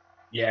else.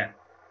 Yeah.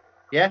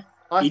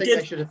 I think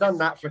they should have done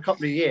that for a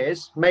couple of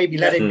years. Maybe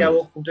let him go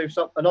off and do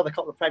another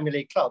couple of Premier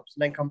League clubs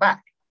and then come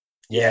back.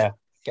 Yeah.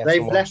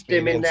 They've left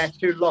him in there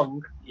too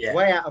long,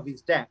 way out of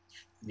his depth.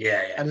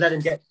 Yeah. And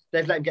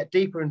they've let him get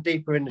deeper and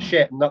deeper in the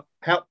shit and not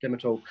helped him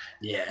at all.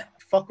 Yeah.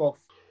 Fuck off.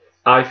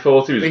 I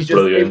thought he was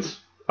brilliant.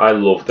 I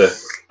loved it.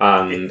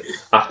 And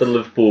after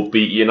Liverpool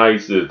beat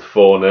United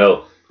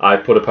 4-0, I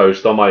put a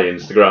post on my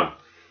Instagram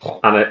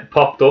and it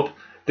popped up,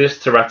 this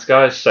Tourette's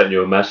guy sent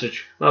you a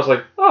message. And I was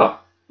like, oh,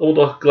 I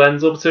wonder what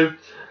Glenn's up to.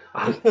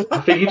 I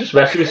think he just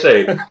messaged me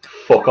saying,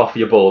 fuck off,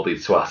 you baldy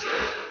twat.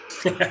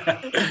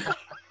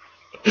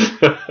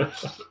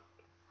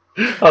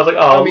 I was like,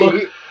 oh,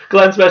 look,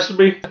 Glenn's messaged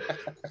me.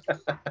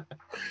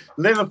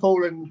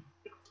 Liverpool and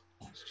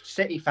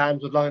City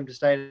fans would like him to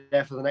stay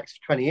there for the next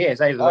 20 years.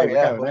 The way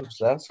we're going.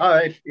 100%.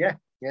 Oh,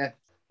 yeah.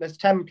 There's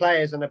 10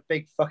 players and a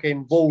big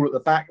fucking wall at the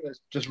back that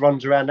just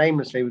runs around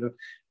aimlessly with a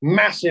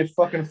massive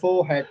fucking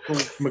forehead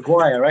called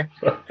Maguire, eh?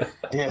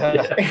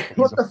 Yeah.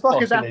 What the fuck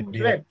has happened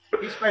to him?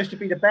 He's supposed to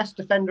be the best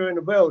defender in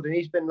the world and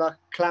he's been like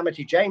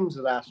Calamity James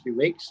the last few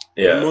weeks.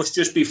 Yeah. It must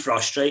just be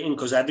frustrating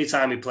because every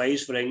time he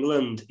plays for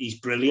England, he's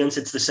brilliant.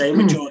 It's the same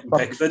with Jordan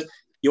Pickford.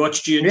 You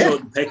watch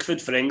Jordan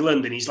Pickford for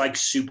England and he's like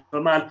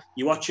Superman.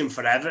 You watch him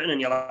for Everton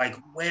and you're like,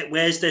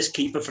 where's this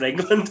keeper for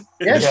England?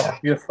 Yes,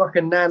 your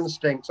fucking nan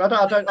stinks. I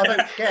don't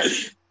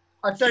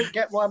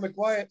get why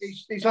Maguire.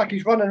 He's like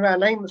he's running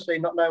around aimlessly,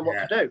 not knowing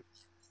what to do.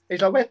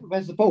 He's like,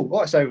 where's the ball?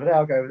 Oh, it's over there.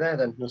 I'll go over there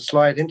then and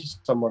slide into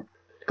someone.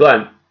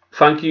 Glenn,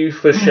 thank you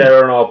for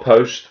sharing our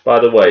post. By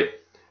the way,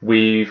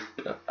 we've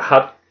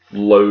had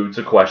loads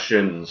of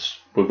questions.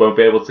 We won't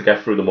be able to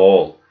get through them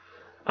all,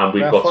 and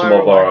we've got some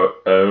of our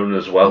own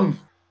as well.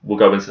 We'll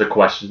go into the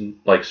question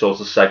sort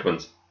of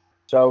segment.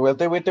 So we'll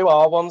do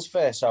our ones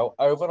first. So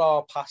over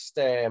our past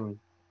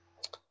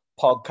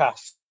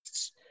podcasts,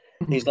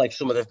 these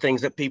some of the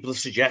things that people have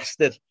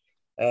suggested.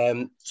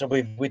 So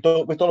we've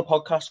done a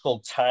podcast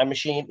called Time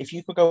Machine. If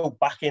you could go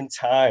back in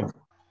time,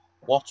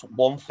 what's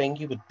one thing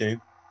you would do?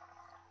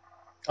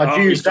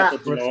 I'd use that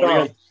for a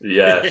start.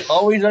 Yeah.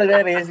 Oh,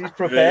 there he is. He's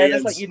prepared.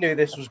 It's like you knew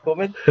this was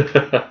coming.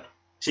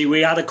 See, we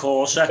had a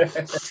Corsa.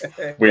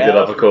 We did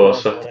have a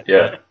Corsa.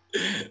 Yeah.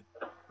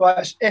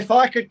 But if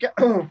I could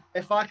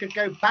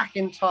go back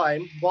in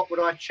time, what would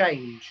I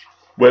change?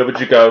 Where would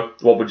you go?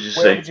 What would you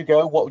see? Where would you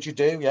go? What would you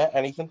do? Yeah,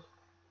 anything.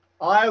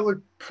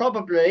 I'd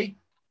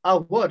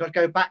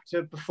go back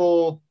to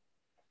before.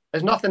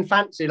 There's nothing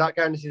fancy like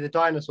going to see the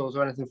dinosaurs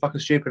or anything fucking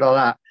stupid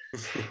like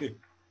that.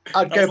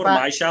 I'd go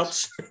back. My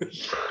shouts.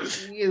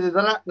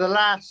 The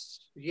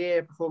last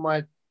year before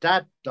my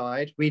dad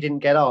died, we didn't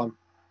get on.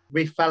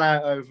 We fell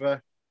out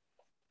over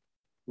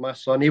my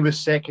son. He was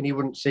sick and he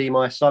wouldn't see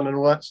my son and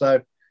all that.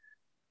 So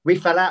we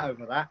fell out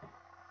over that.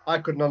 I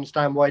couldn't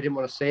understand why he didn't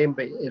want to see him,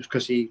 but it was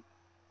because he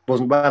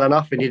wasn't well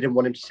enough and he didn't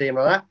want him to see him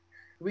like that.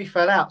 We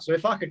fell out. So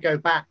if I could go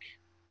back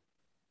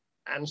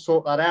and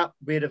sort that out,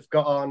 we'd have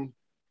got on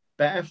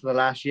better for the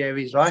last year of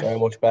his life. So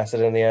much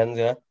better in the end,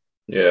 yeah.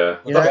 Yeah,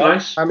 that's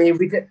nice. I mean,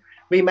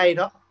 we made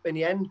up in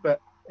the end,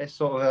 but it's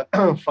sort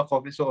of fuck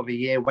off. It's sort of a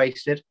year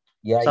wasted.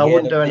 Yeah, so I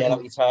wouldn't do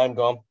anything. Your time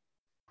gone.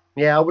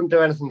 Yeah, I wouldn't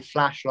do anything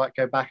flash like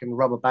go back and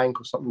rob a bank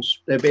or something.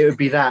 It would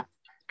be that.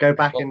 Go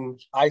back and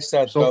I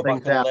said go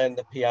back and learn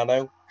the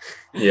piano.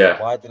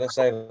 Yeah. Why did I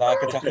say that? I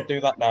could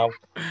do that now.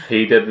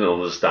 He didn't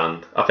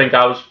understand. I think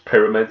I was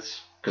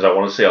pyramids because I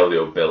want to see how they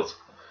were built.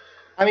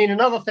 I mean,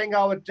 another thing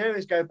I would do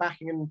is go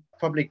back and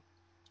probably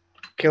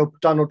kill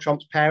Donald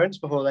Trump's parents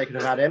before they could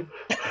have had him.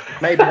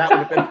 Maybe that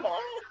would have been.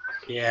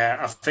 Yeah,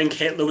 I think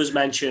Hitler was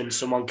mentioned.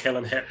 Someone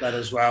killing Hitler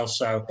as well.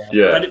 So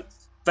yeah, very,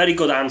 very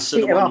good answer.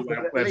 The one you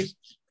went with.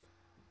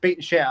 Beat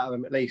the shit out of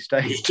him at least.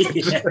 Eh?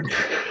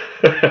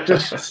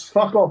 Just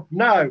fuck off.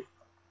 No,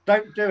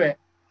 don't do it.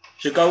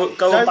 So go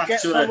don't back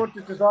get to someone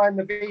to design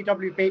the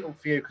VW Beetle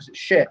for you because it's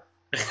shit.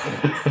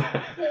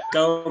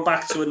 Going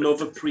back to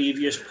another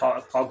previous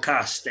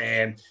podcast,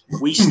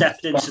 we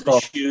stepped into the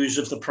shoes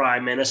of the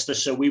Prime Minister.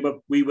 So we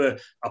were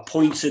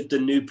appointed the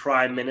new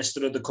Prime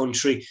Minister of the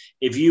country.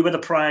 If you were the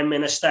Prime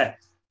Minister,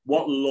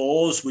 what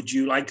laws would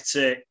you like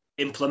to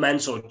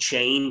implement or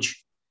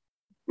change?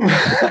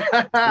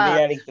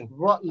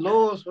 What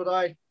laws would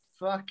I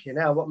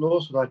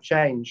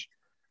change?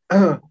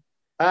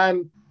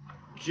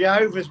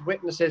 Jehovah's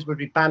Witnesses would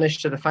be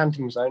banished to the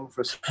Phantom Zone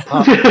for a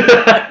start.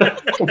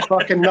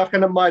 Fucking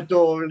knocking on my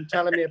door and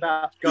telling me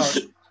about God.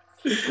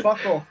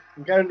 fuck off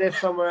and go and live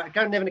somewhere.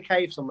 Go and live in a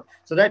cave somewhere.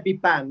 So they'd be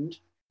banned.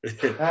 I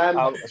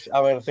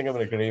think I'm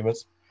in agreement.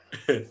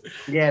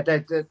 Yeah,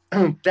 they'd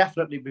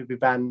definitely be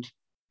banned.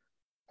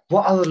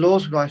 What other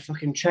laws would I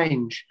fucking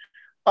change?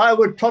 I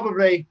would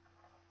probably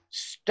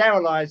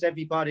sterilize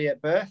everybody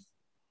at birth.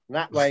 And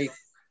that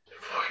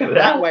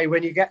way,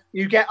 when you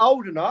get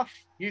old enough,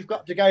 you've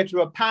got to go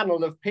to a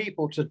panel of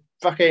people to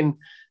fucking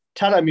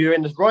tell them you're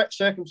in the right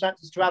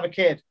circumstances to have a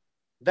kid.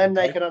 Then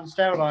they can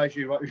unsterilize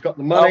you. Right? You've got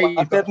the money.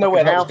 I didn't know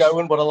where that was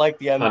going, but I like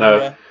the end. I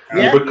know.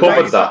 Yeah, You've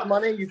recovered you've that. got the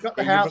money. You've got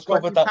the You've house.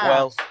 recovered that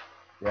well.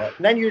 Yeah.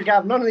 And then you'd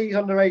have none of these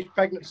underage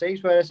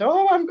pregnancies where they say,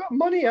 "Oh, I haven't got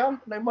money. I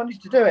haven't no money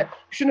to do it."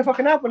 You shouldn't have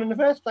fucking had one in the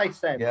first place.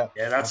 Then. Yeah,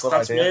 that's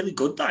idea. really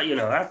good.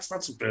 That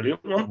that's a brilliant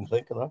I one. didn't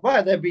think of that.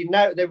 Well, there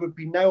would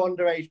be no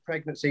underage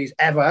pregnancies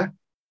ever.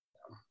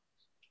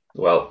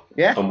 Well,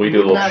 Yeah, and we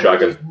do love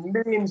shagging.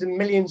 Millions and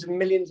millions and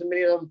millions and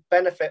millions of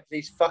benefit for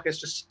these fuckers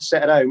just to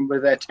sit at home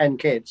with their 10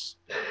 kids.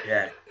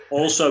 Yeah.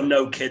 Also,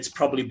 no kids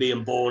probably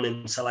being born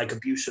into like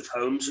abusive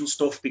homes and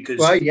stuff because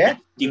yeah,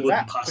 they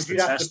wouldn't pass the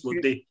test,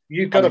 would they?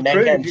 You've got to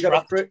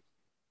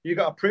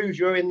prove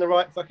you're in the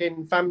right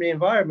fucking family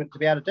environment to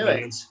be able to do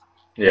it.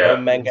 Yeah.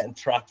 Men getting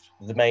trapped.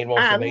 The main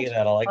one for me.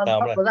 Then I like on that.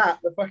 On top of that,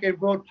 the fucking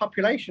world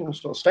population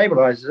sort of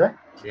stabilises it.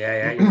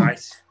 Yeah, you're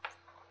right.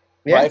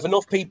 Yeah. Right, if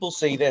enough people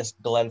see this,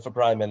 Glenn for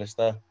Prime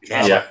Minister,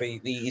 Yeah.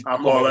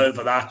 I'm all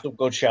over that. Some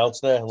good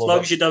shouts there. As long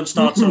as you don't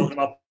start talking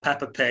about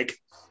Peppa Pig.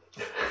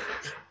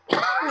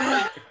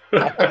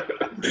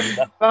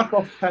 Fuck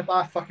off, Peppa.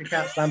 I fucking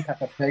can't stand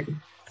Peppa Pig.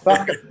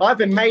 I've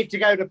been made to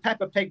go to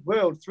Peppa Pig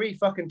World 3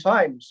 fucking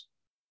times.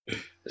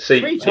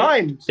 See, 3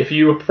 times. If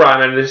you were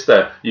Prime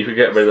Minister, you could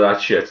get rid of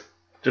that shit.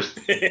 Just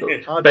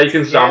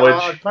bacon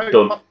sandwich,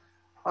 done.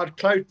 I'd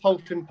close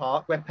Poulton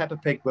Park, where Peppa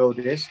Pig World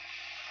is.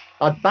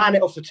 I'd ban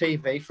it off the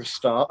TV for a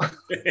start.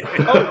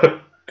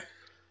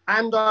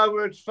 And I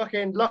would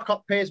fucking lock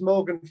up Piers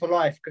Morgan for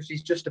life because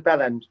he's just a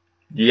bellend.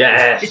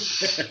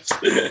 Yes.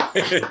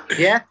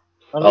 Yeah.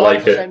 I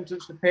like it.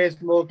 Sentence to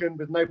Piers Morgan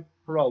with no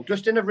parole,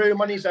 just in a room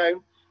on his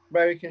own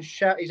where he can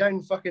shout his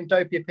own fucking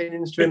dopey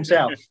opinions to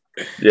himself.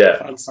 Yeah.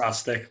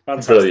 Fantastic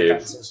Brilliant.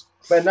 answers.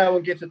 Where no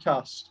one gives a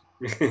toss.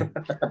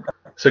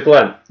 So,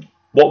 Glenn,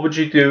 what would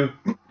you do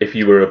if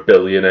you were a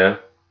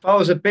billionaire? If I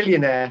was a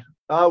billionaire,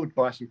 I would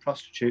buy some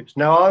prostitutes.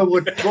 No,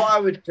 what I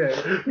would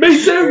do.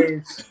 Me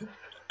too.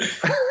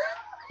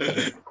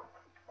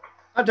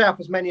 I'd help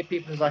as many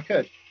people as I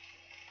could.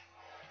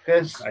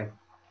 Because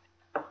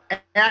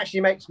it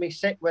actually makes me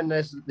sick when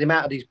there's the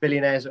amount of these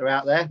billionaires that are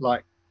out there.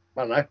 Like,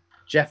 I don't know,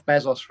 Jeff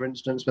Bezos, for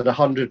instance, with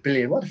 100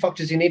 billion. Why the fuck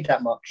does he need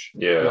that much?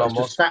 Yeah. It's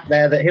just sat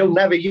there that he'll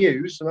never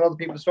use and other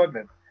people are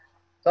struggling.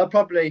 So I'd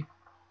probably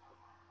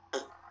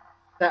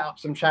set up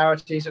some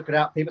charities that could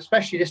help people,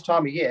 especially this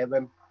time of year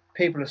when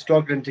people are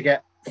struggling to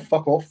get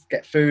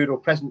food or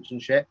presents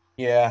and shit.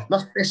 Yeah.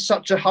 It's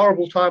such a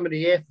horrible time of the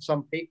year for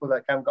some people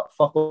that haven't got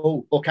fuck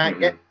all or can't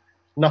get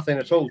nothing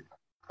at all.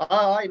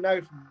 I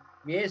know from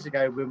years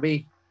ago when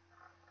we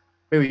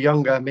were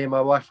younger, me and my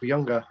wife were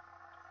younger.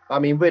 I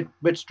mean,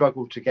 we'd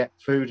struggle to get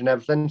food and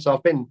everything. So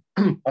I've been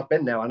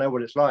there. I know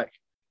what it's like.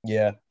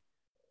 Yeah.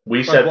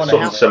 We said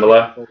something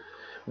similar.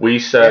 We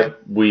said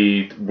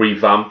we'd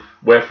revamp.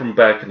 We're from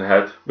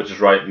Birkenhead, which is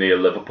right near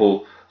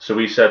Liverpool. So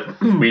we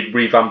said we'd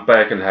revamp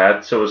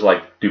Birkenhead, so it was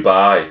like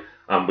Dubai.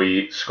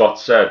 And Scott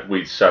said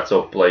we'd set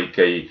up like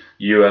a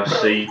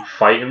UFC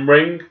fighting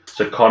ring,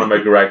 so Conor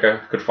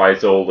McGregor could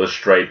fight all the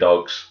stray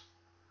dogs.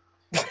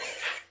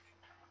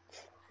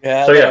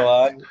 Yeah,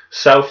 so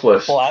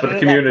selfless for the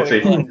community.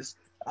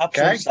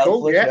 Absolutely selfless,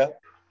 cool, yeah.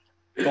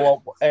 Go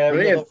on,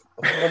 brilliant.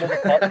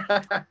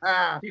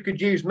 You could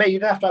use me. You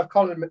don't have to have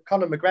Conor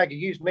McGregor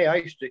use me. I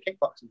used to do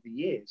kickboxing for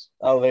years.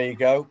 Oh, there you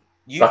go.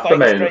 You That's fight the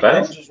main stray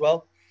event. dogs as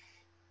well.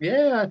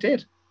 Yeah, I did.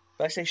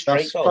 Did I say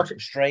stray dogs?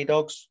 Stray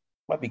dogs.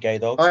 Might be gay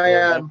dogs.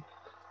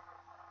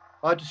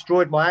 I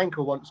destroyed my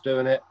ankle once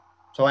doing it,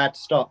 so I had to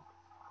stop.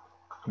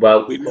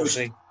 Well, we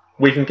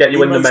can get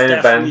you in the main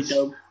event.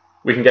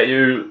 We can get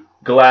you,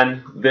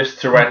 Glenn, this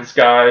Tourette's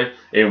guy,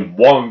 in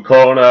one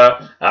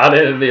corner, and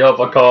in the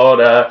other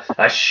corner,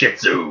 a Shih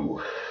Tzu.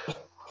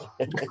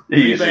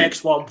 Easy.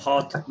 X1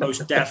 pod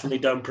most definitely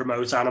don't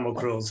promote animal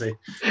cruelty.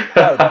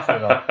 No,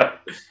 definitely not.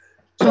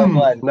 So,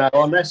 Glenn, no,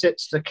 unless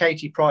it's the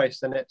Katie Price,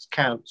 then it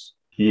counts.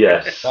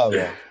 Yes. Oh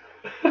yeah.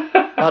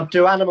 I'd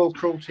do animal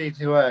cruelty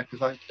to her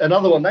because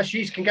another one that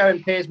she can go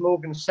in Piers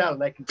Morgan's cell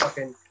and they can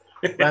fucking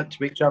rant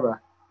to each other.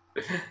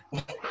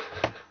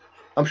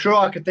 I'm sure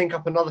I could think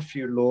up another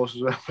few laws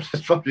as well, but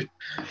it's probably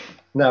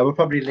we'll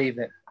probably leave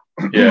it.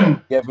 Yeah.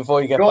 Yeah,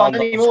 before you get banned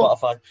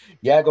off Spotify.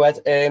 Yeah, go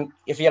ahead.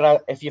 If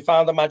you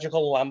found a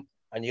magical lamp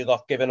and you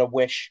got given a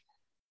wish,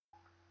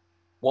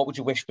 what would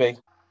your wish be?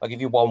 I'll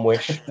give you one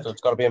wish, so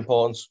it's got to be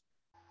important.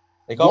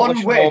 You can't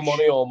wish for more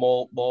money or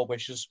more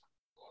wishes.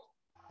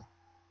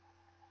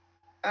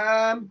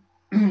 I'd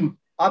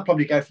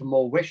probably go for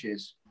more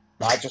wishes.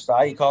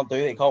 You can't do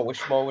it. You can't wish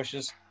for more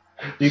wishes.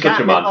 You can't.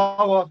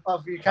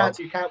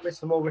 You can't wish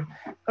for more wishes.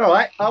 All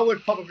right, I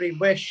would probably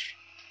wish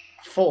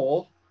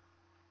for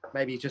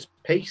maybe just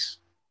peace.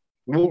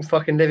 We all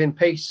fucking live in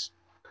peace.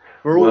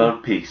 We're all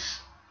World peace.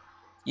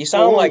 You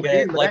sound Oh, like you,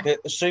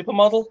 a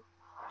supermodel.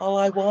 All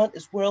I want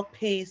is world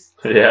peace.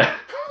 Yeah.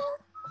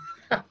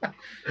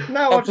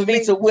 no. I And for just me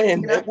mean, to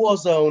win you know, at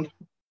Warzone.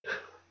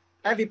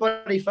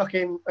 everybody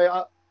fucking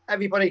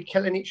everybody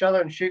killing each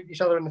other and shooting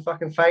each other in the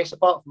fucking face.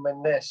 Apart from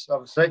in this,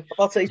 obviously.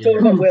 I'll tell you, talking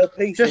about world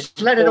peace. Just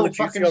with let it Call all of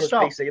Duty fucking on his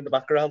stop. PC in the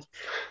background.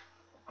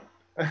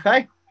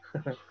 Okay.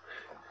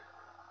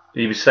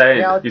 You were saying,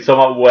 Yeah, you're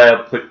talking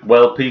about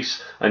world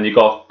peace and you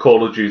got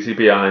Call of Duty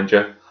behind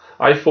you.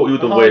 I thought you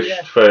would have wished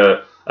yeah.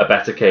 for a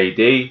better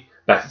KD,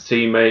 better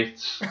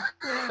teammates,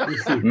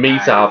 me to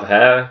have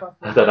hair.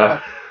 I don't know.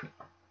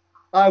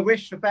 I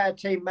wish for better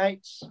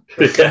teammates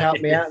that can help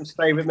me out and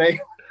stay with me.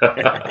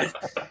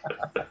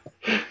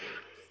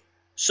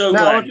 So,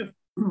 No, Glenn,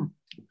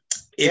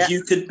 Yeah. if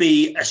you could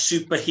be a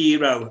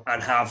superhero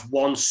and have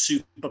one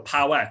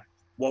superpower,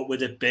 what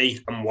would it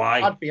be and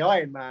why? I'd be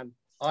Iron Man.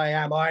 I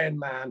am Iron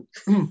Man.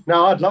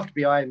 No, I'd love to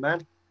be Iron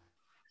Man.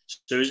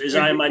 So is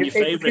Iron Man your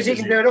favourite? Because he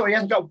can do it all. He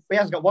hasn't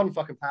got one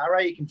fucking power.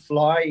 Right? He can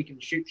fly. He can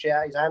shoot shit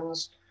out his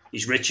hands.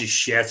 He's rich as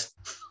shit.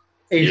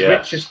 He's Yes.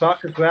 rich as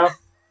fuck as well.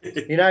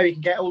 You know, he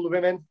can get all the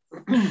women.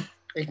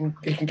 he can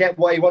get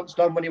what he wants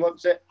done when he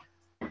wants it.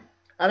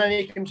 And then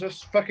he can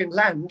just fucking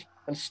land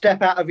and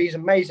step out of his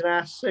amazing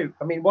ass suit.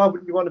 I mean, why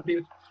wouldn't you want to be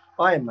with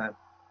Iron Man?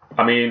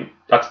 I mean,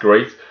 that's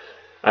great.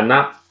 And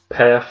that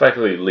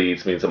perfectly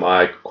leads me to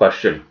my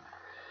question.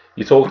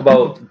 You talked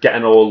about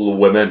getting all the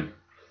women.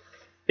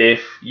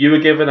 If you were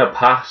given a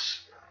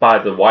pass by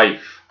the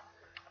wife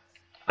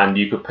and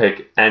you could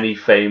pick any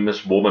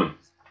famous woman,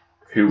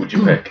 who would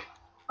you pick?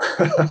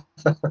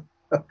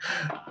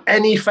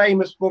 Any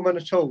famous woman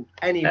at all?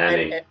 Any.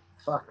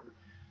 Fuck.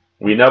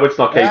 We know it's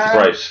not Katie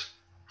Price.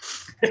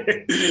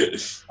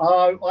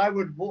 I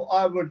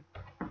would.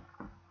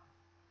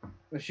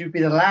 She would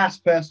be the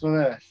last person on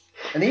earth,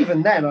 and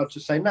even then, I'd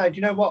just say no. Do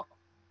you know what?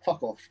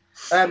 Fuck off.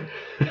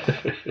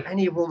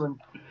 Any woman.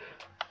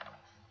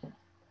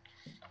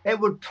 It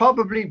would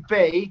probably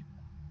be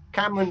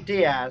Cameron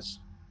Diaz.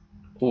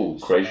 Ooh,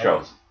 great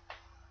shout.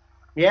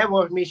 Yeah,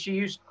 well, I mean,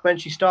 when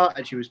she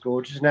started, she was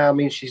gorgeous. Now, I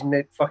mean, she's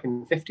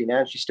fucking 50 now,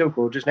 and she's still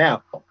gorgeous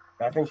now.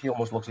 I think he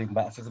almost looks even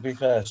better. To be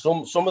fair, some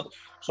of the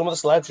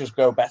celebs just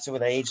grow better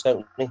with age,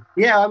 don't they?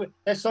 Yeah, I mean,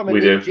 there's some We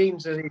do. elite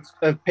genes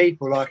of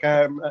people like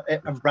and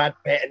Brad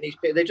Pitt and these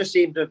people. They just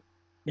seem to.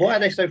 Why are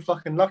they so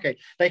fucking lucky?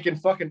 They can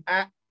fucking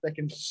act. They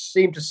can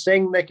seem to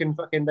sing.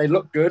 They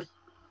look good.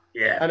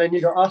 Yeah. And then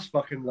you got us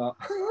fucking lot.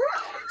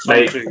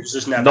 Mate,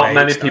 not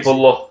many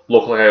people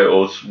look like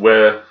us.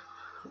 We're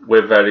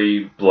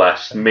very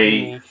blessed.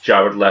 Me,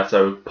 Jared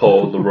Leto,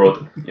 Paul the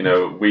Rudd. You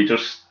know, we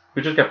just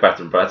get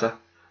better and better.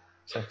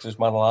 Sexiest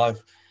man alive.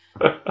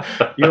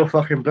 You're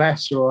fucking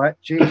blessed, all right?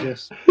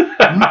 Jesus.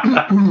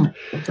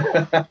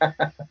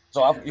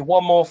 So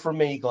one more from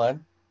me,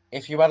 Glenn.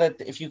 If you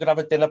could have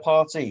a dinner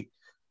party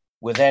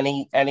with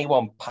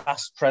anyone,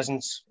 past,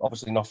 present,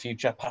 obviously not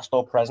future, past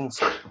or present,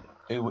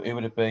 who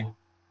would it be?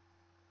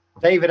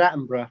 David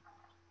Attenborough.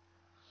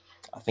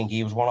 I think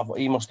he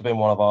must have been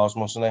one of ours,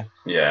 mustn't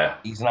he? Yeah.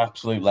 He's an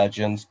absolute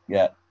legend.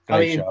 Yeah. I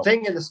mean,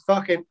 think of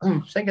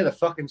the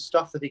fucking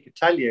stuff that he could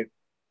tell you.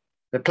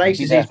 The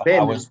places he's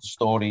been. Hours, the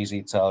stories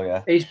he'd tell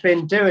you. He's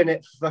been doing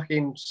it for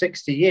fucking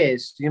 60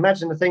 years. Do you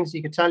imagine the things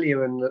he could tell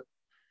you and the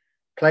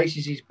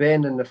places he's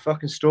been and the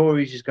fucking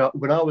stories he's got?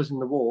 When I was in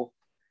the war,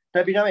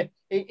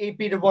 he'd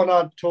be the one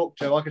I'd talk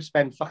to. I could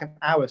spend fucking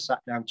hours sat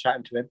down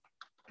chatting to him.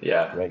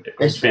 Yeah, Right. it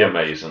would be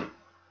amazing.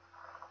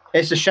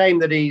 It's a shame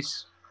that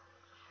he's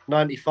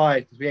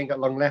 95 because we ain't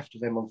got long left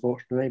of him,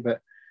 unfortunately.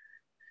 But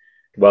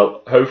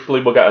well,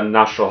 hopefully we'll get a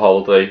national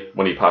holiday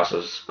when he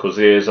passes, because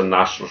he is a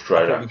national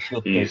treasure.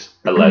 He's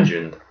a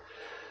legend.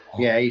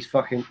 yeah, he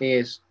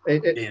is.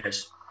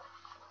 Yes.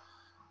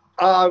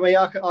 I mean,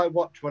 I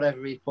watch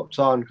whatever he puts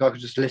on because I could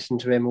just listen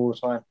to him all the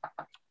time.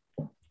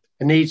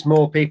 It needs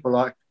more people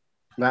like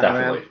that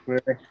Definitely. around,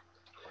 really.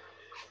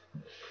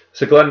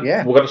 So, Glenn,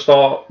 Yeah. we're going to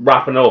start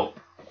wrapping up.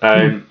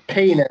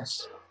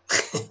 Penis.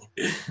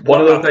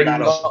 One of the things,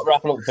 Not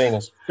wrapping up the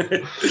penis.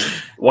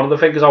 one of the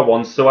things I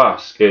want to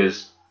ask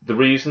is the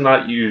reason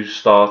that you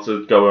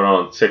started going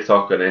on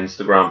TikTok and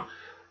Instagram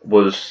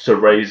was to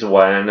raise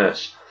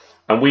awareness.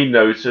 And we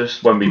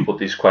noticed when we put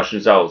these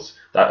questions out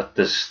that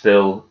there's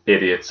still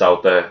idiots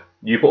out there.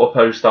 You put a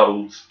post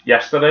out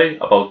yesterday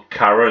about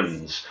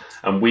Karens,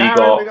 and we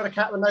got a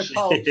cat with no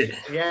pulse.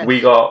 Yeah.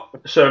 we got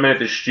so many of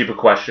the stupid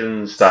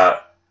questions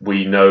that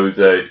we know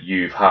that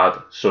you've had,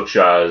 such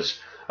as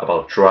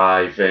about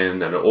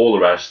driving and all the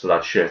rest of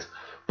that shit.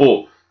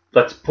 But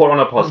let's put on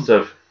a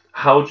positive.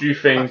 How do you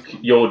think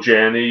your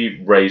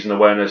journey raising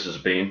awareness has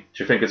been?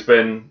 Do you think it's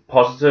been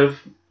positive,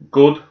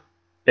 good,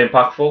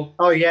 impactful?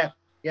 Oh, yeah.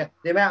 Yeah.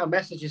 The amount of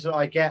messages that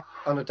I get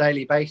on a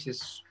daily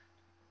basis,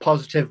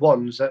 positive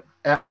ones,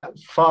 that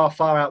far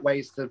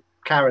outweighs the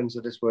Karens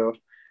of this world.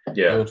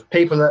 Yeah. Good.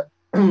 People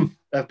that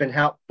have been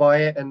helped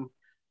by it. And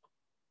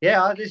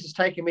yeah, this has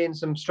taken me in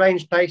some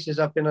strange places.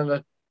 I've been on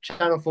a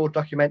Channel 4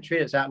 documentary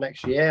that's out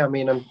next year. I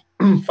mean,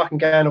 I'm fucking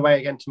going away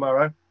again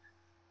tomorrow.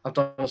 I've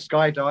done a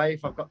skydive.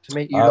 I've got to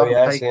meet you. Oh lot and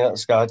yeah, take- seen it at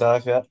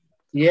skydive. Yeah.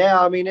 Yeah,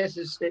 I mean,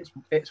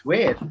 it's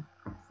weird,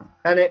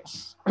 and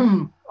it's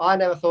I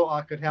never thought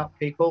I could help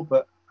people,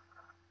 but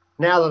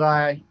now that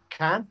I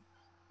can,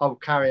 I'll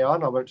carry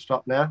on. I won't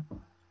stop now.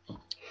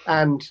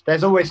 And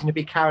there's always going to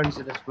be Karens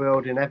in this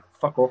world.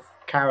 Fuck off,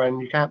 Karen.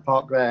 You can't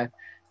park there.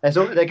 They're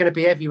going to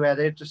be everywhere.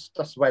 That's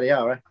the way they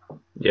are. Eh?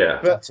 Yeah.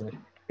 But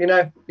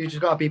you just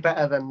got to be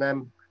better than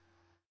them.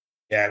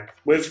 Yeah,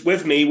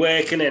 with me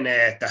working in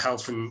the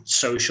health and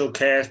social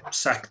care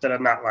sector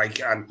and that, like,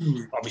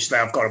 and obviously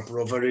I've got a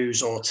brother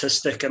who's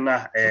autistic and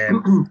that.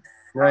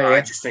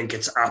 I just think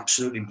it's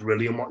absolutely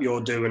brilliant what you're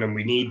doing, and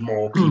we need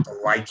more people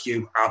like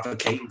you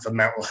advocating for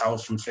mental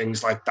health and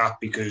things like that,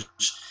 because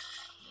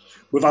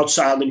without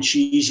sounding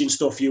cheesy and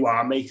stuff, you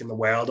are making the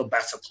world a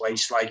better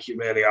place, like you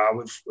really are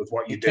with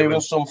what you're doing. Doing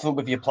something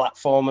with your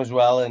platform as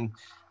well, and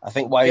I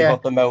think why you've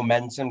got the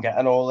momentum,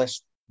 getting all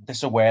this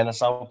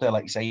awareness out there,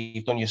 like you say,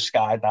 you've done your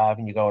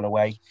skydiving, you're going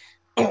away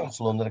to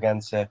London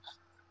again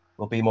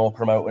we'll be more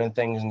promoting and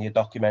things, and your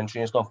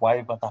documentary and stuff. Why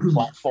you've got that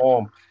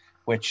platform,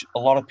 which a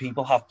lot of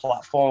people have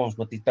platforms,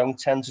 but they don't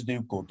tend to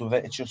do good with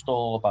it. It's just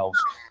all about,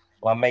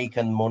 well, I'm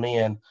making money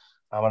and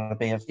I want to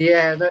be an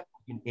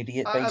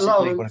idiot,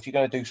 basically. But if you're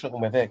going to do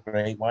something with it,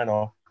 great, why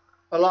not?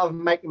 A lot of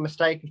them make the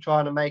mistake of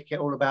trying to make it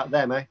all about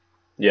them, eh?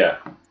 Yeah,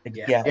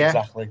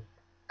 exactly.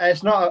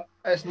 It's not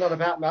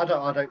about me.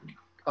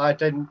 I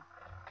didn't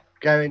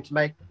go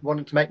into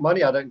wanting to make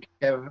money. I don't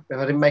care if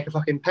I didn't make a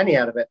fucking penny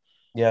out of it.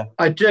 Yeah,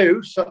 I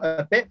do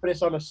a bit, but it's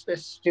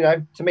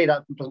to me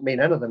that doesn't mean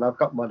anything. I've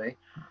got money.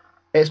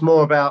 It's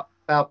more about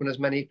helping as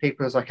many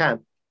people as I can.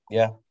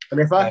 Yeah. And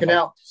if I can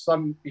help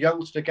some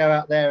youngster go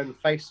out there and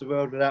face the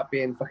world without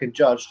being fucking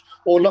judged,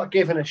 or not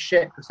giving a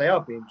shit because they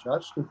are being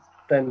judged,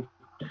 then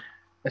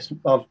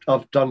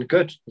I've done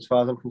good as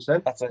far as I'm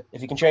concerned. That's it.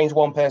 If you can change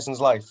one person's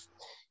life,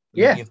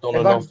 you've done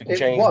enough. You can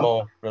change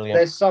more. Brilliant.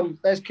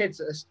 There's kids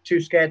that are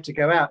too scared to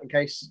go out in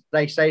case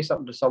they say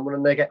something to someone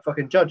and they get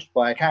fucking judged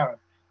by a Karen.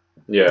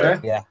 Yeah.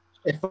 Yeah.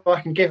 If I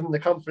can give them the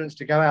confidence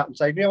to go out and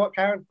say, you know what,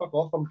 Karen, fuck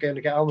off, I'm going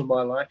to get on with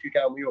my life, you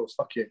get on with yours,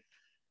 fuck you,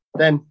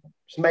 then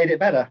it's made it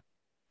better.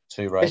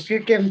 Too right. It's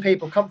giving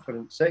people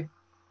confidence, see?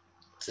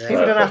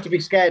 People don't have to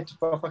be scared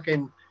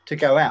to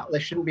go out. They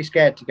shouldn't be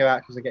scared to go out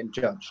because they're getting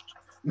judged.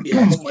 I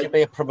think you should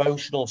be a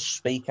promotional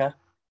speaker,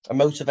 a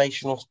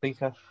motivational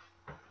speaker.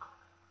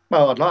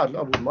 Well, I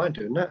wouldn't mind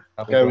doing that.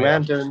 Going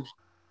around doing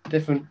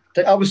different.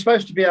 I was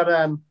supposed to be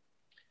on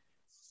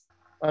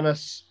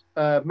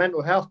a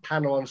mental health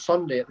panel on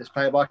Sunday at this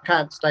place, but I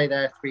can't stay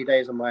there 3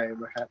 days on my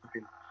own.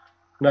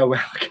 I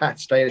can't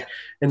stay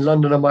in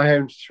London on my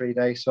own for 3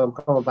 days, so I'm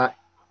coming back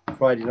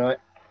Friday night.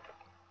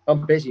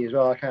 I'm busy as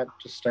well. I can't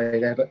just stay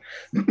there, but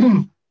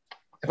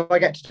if I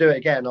get to do it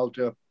again, I'll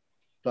do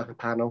a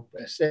panel.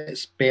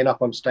 It's being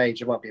up on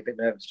stage. I might be a bit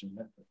nervous doing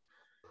that.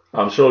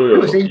 I'm sure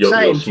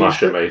you'll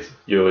smash it, mate.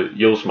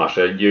 You'll smash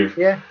it.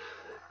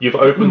 You've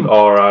opened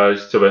our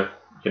eyes to it.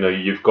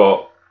 You've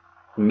got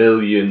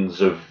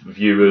millions of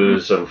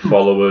viewers and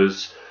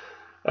followers.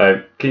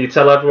 Can you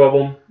tell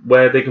everyone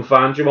where they can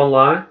find you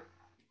online?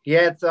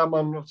 Yeah, I'm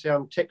obviously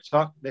on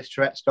TikTok, this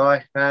Tourette's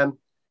guy,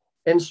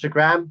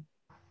 Instagram,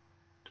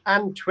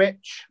 and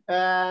Twitch,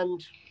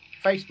 and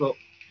Facebook.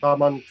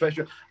 I'm on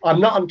Twitter. I'm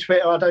not on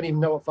Twitter. I don't even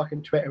know what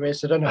fucking Twitter is,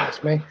 so don't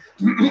ask me.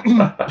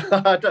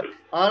 I don't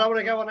want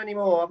to go on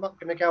anymore. I'm not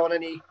going to go on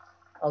any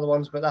other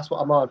ones, but that's what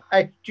I'm on.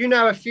 Hey, do you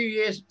know a few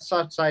years, so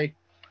I'd say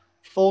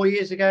 4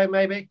 years ago,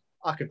 maybe,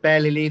 I could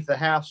barely leave the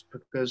house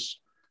because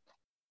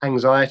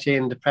anxiety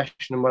and depression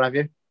and what have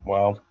you.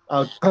 Wow.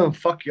 Oh,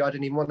 fuck you. I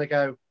didn't even want to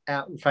go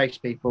out and face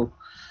people.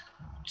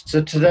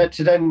 So to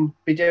then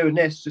be doing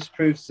this just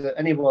proves that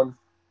anyone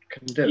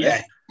can do it.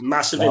 Yeah,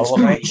 massive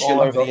inspiration.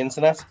 All over the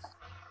internet.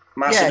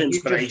 Massive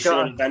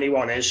inspiration. If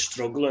anyone is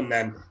struggling,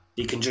 then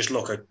you can just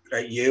look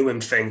at you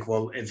and think,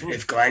 well,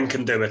 if Glenn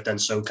can do it, then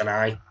so can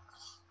I.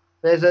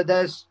 There's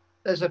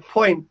a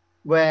point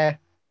where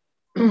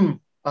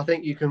I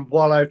think you can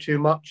wallow too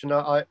much, and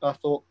I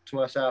thought to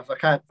myself, I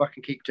can't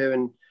fucking keep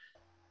doing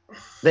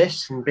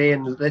this and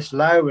being this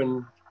low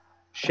and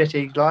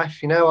shitty life.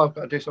 I've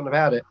got to do something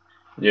about it.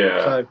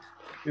 Yeah. So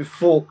we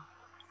fought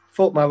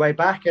my way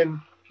back, and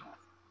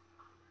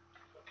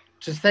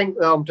to think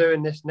that I'm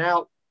doing this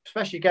now,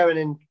 especially going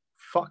in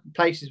fucking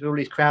places with all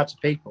these crowds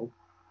of people.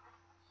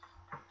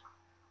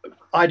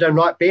 I don't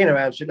like being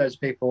around shitloads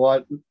of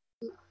people.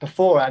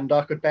 Beforehand,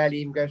 I could barely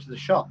even go to the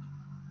shop.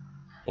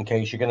 In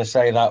case you're going to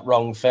say that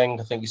wrong thing,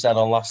 I think you said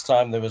on last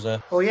time there was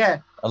a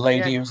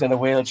lady who was in a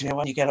wheelchair.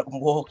 When you get up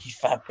and walk, you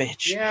fat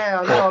bitch. Yeah,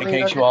 I know. In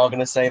case you are going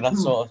to say that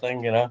sort of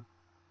thing, I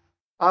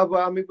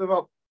mean, we were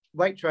up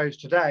Waitrose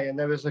today, and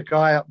there was a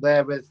guy up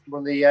there with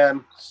one of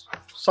the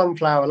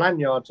sunflower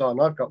lanyards on.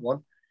 I've got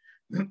one.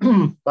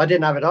 I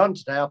didn't have it on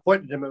today. I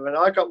pointed at him and went,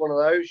 I got one of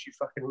those, you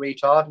fucking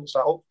retard. And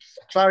so, oh,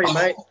 sorry,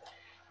 mate.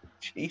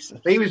 Jesus.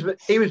 He was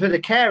with a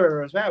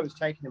carer as well, who was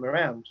taking him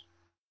around.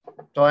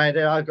 So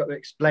I've got to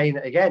explain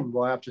it again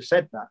why I've just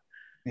said that.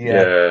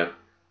 Yeah.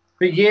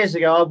 3 years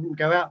ago, I wouldn't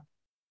go out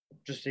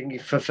just thinking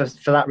for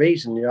that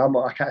reason, you know, I'm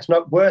like, it's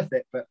not worth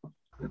it. But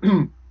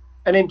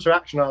an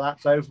interaction like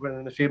that's over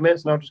in a few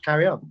minutes, and I'll just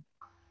carry on.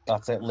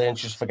 That's it. Learn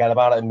to just forget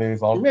about it and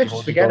move on. Yeah,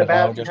 just forget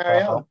about it and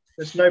carry on.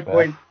 There's no Yeah.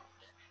 point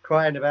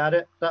crying about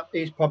it. That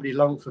he's probably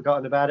long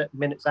forgotten about it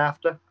minutes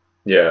after.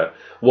 Yeah.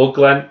 Well,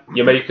 Glenn,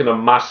 you're making a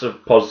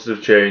massive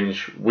positive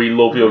change. We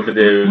love your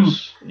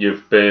videos.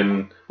 You've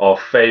been our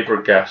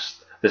favourite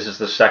guest. This is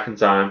the second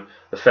time.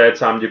 The third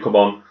time you come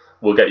on,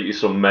 we'll get you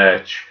some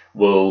merch.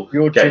 We'll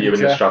get you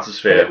in the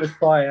stratosphere. With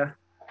fire.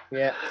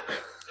 Yeah.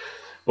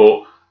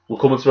 But we're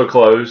coming to a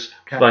close.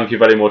 Okay. Thank you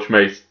very much,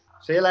 mate.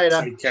 See you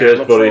later. Cheers,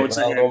 Look buddy. forward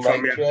to hearing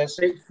from you.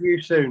 Speak to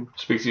you soon.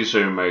 Speak to you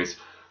soon, mate.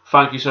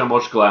 Thank you so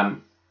much,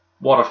 Glenn.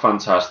 What a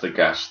fantastic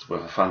guest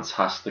with a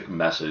fantastic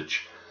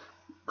message.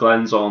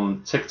 Glenn's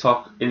on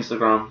TikTok,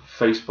 Instagram,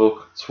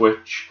 Facebook,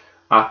 Twitch,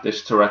 at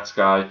this Tourette's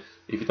guy.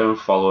 If you don't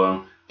follow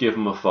him, give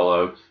him a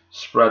follow.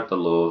 Spread the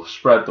love,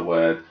 spread the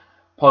word.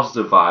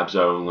 Positive vibes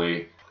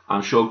only.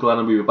 I'm sure Glenn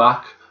will be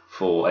back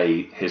for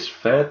his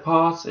third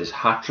part, his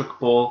hat-trick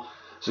ball.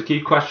 So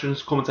keep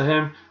questions coming to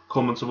him,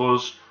 coming to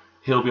us.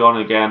 He'll be on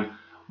again.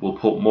 We'll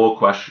put more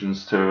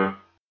questions to him.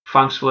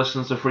 Thanks for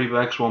listening to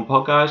 3BX1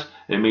 Pod, guys.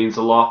 It means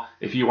a lot.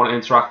 If you want to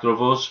interact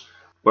with us,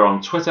 we're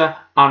on Twitter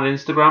and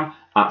Instagram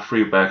at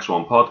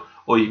 3BX1 Pod,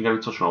 or you can get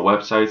in touch on our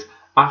website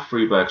at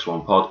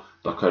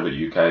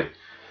 3BX1pod.co.uk.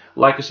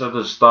 Like I said at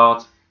the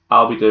start,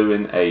 I'll be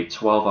doing a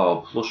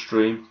 12-hour plus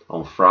stream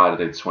on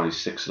Friday the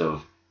 26th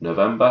of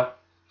November.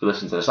 If you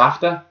listen to this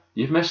after,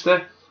 you've missed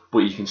it, but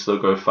you can still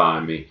go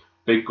find me.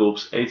 Big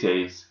Gulps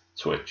 88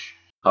 Twitch.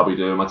 I'll be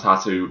doing my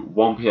tattoo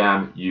 1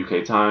 PM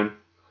UK time.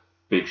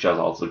 Big shout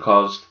out to the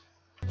Cos.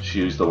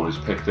 She's the one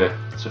who's picked it,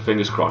 so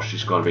fingers crossed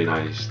she's going to be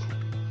nice.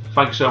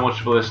 Thank you so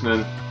much for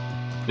listening.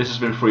 This has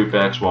been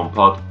 3BX1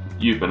 Pod.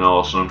 You've been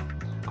awesome,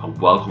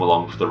 and welcome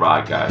along for the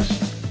ride,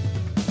 guys.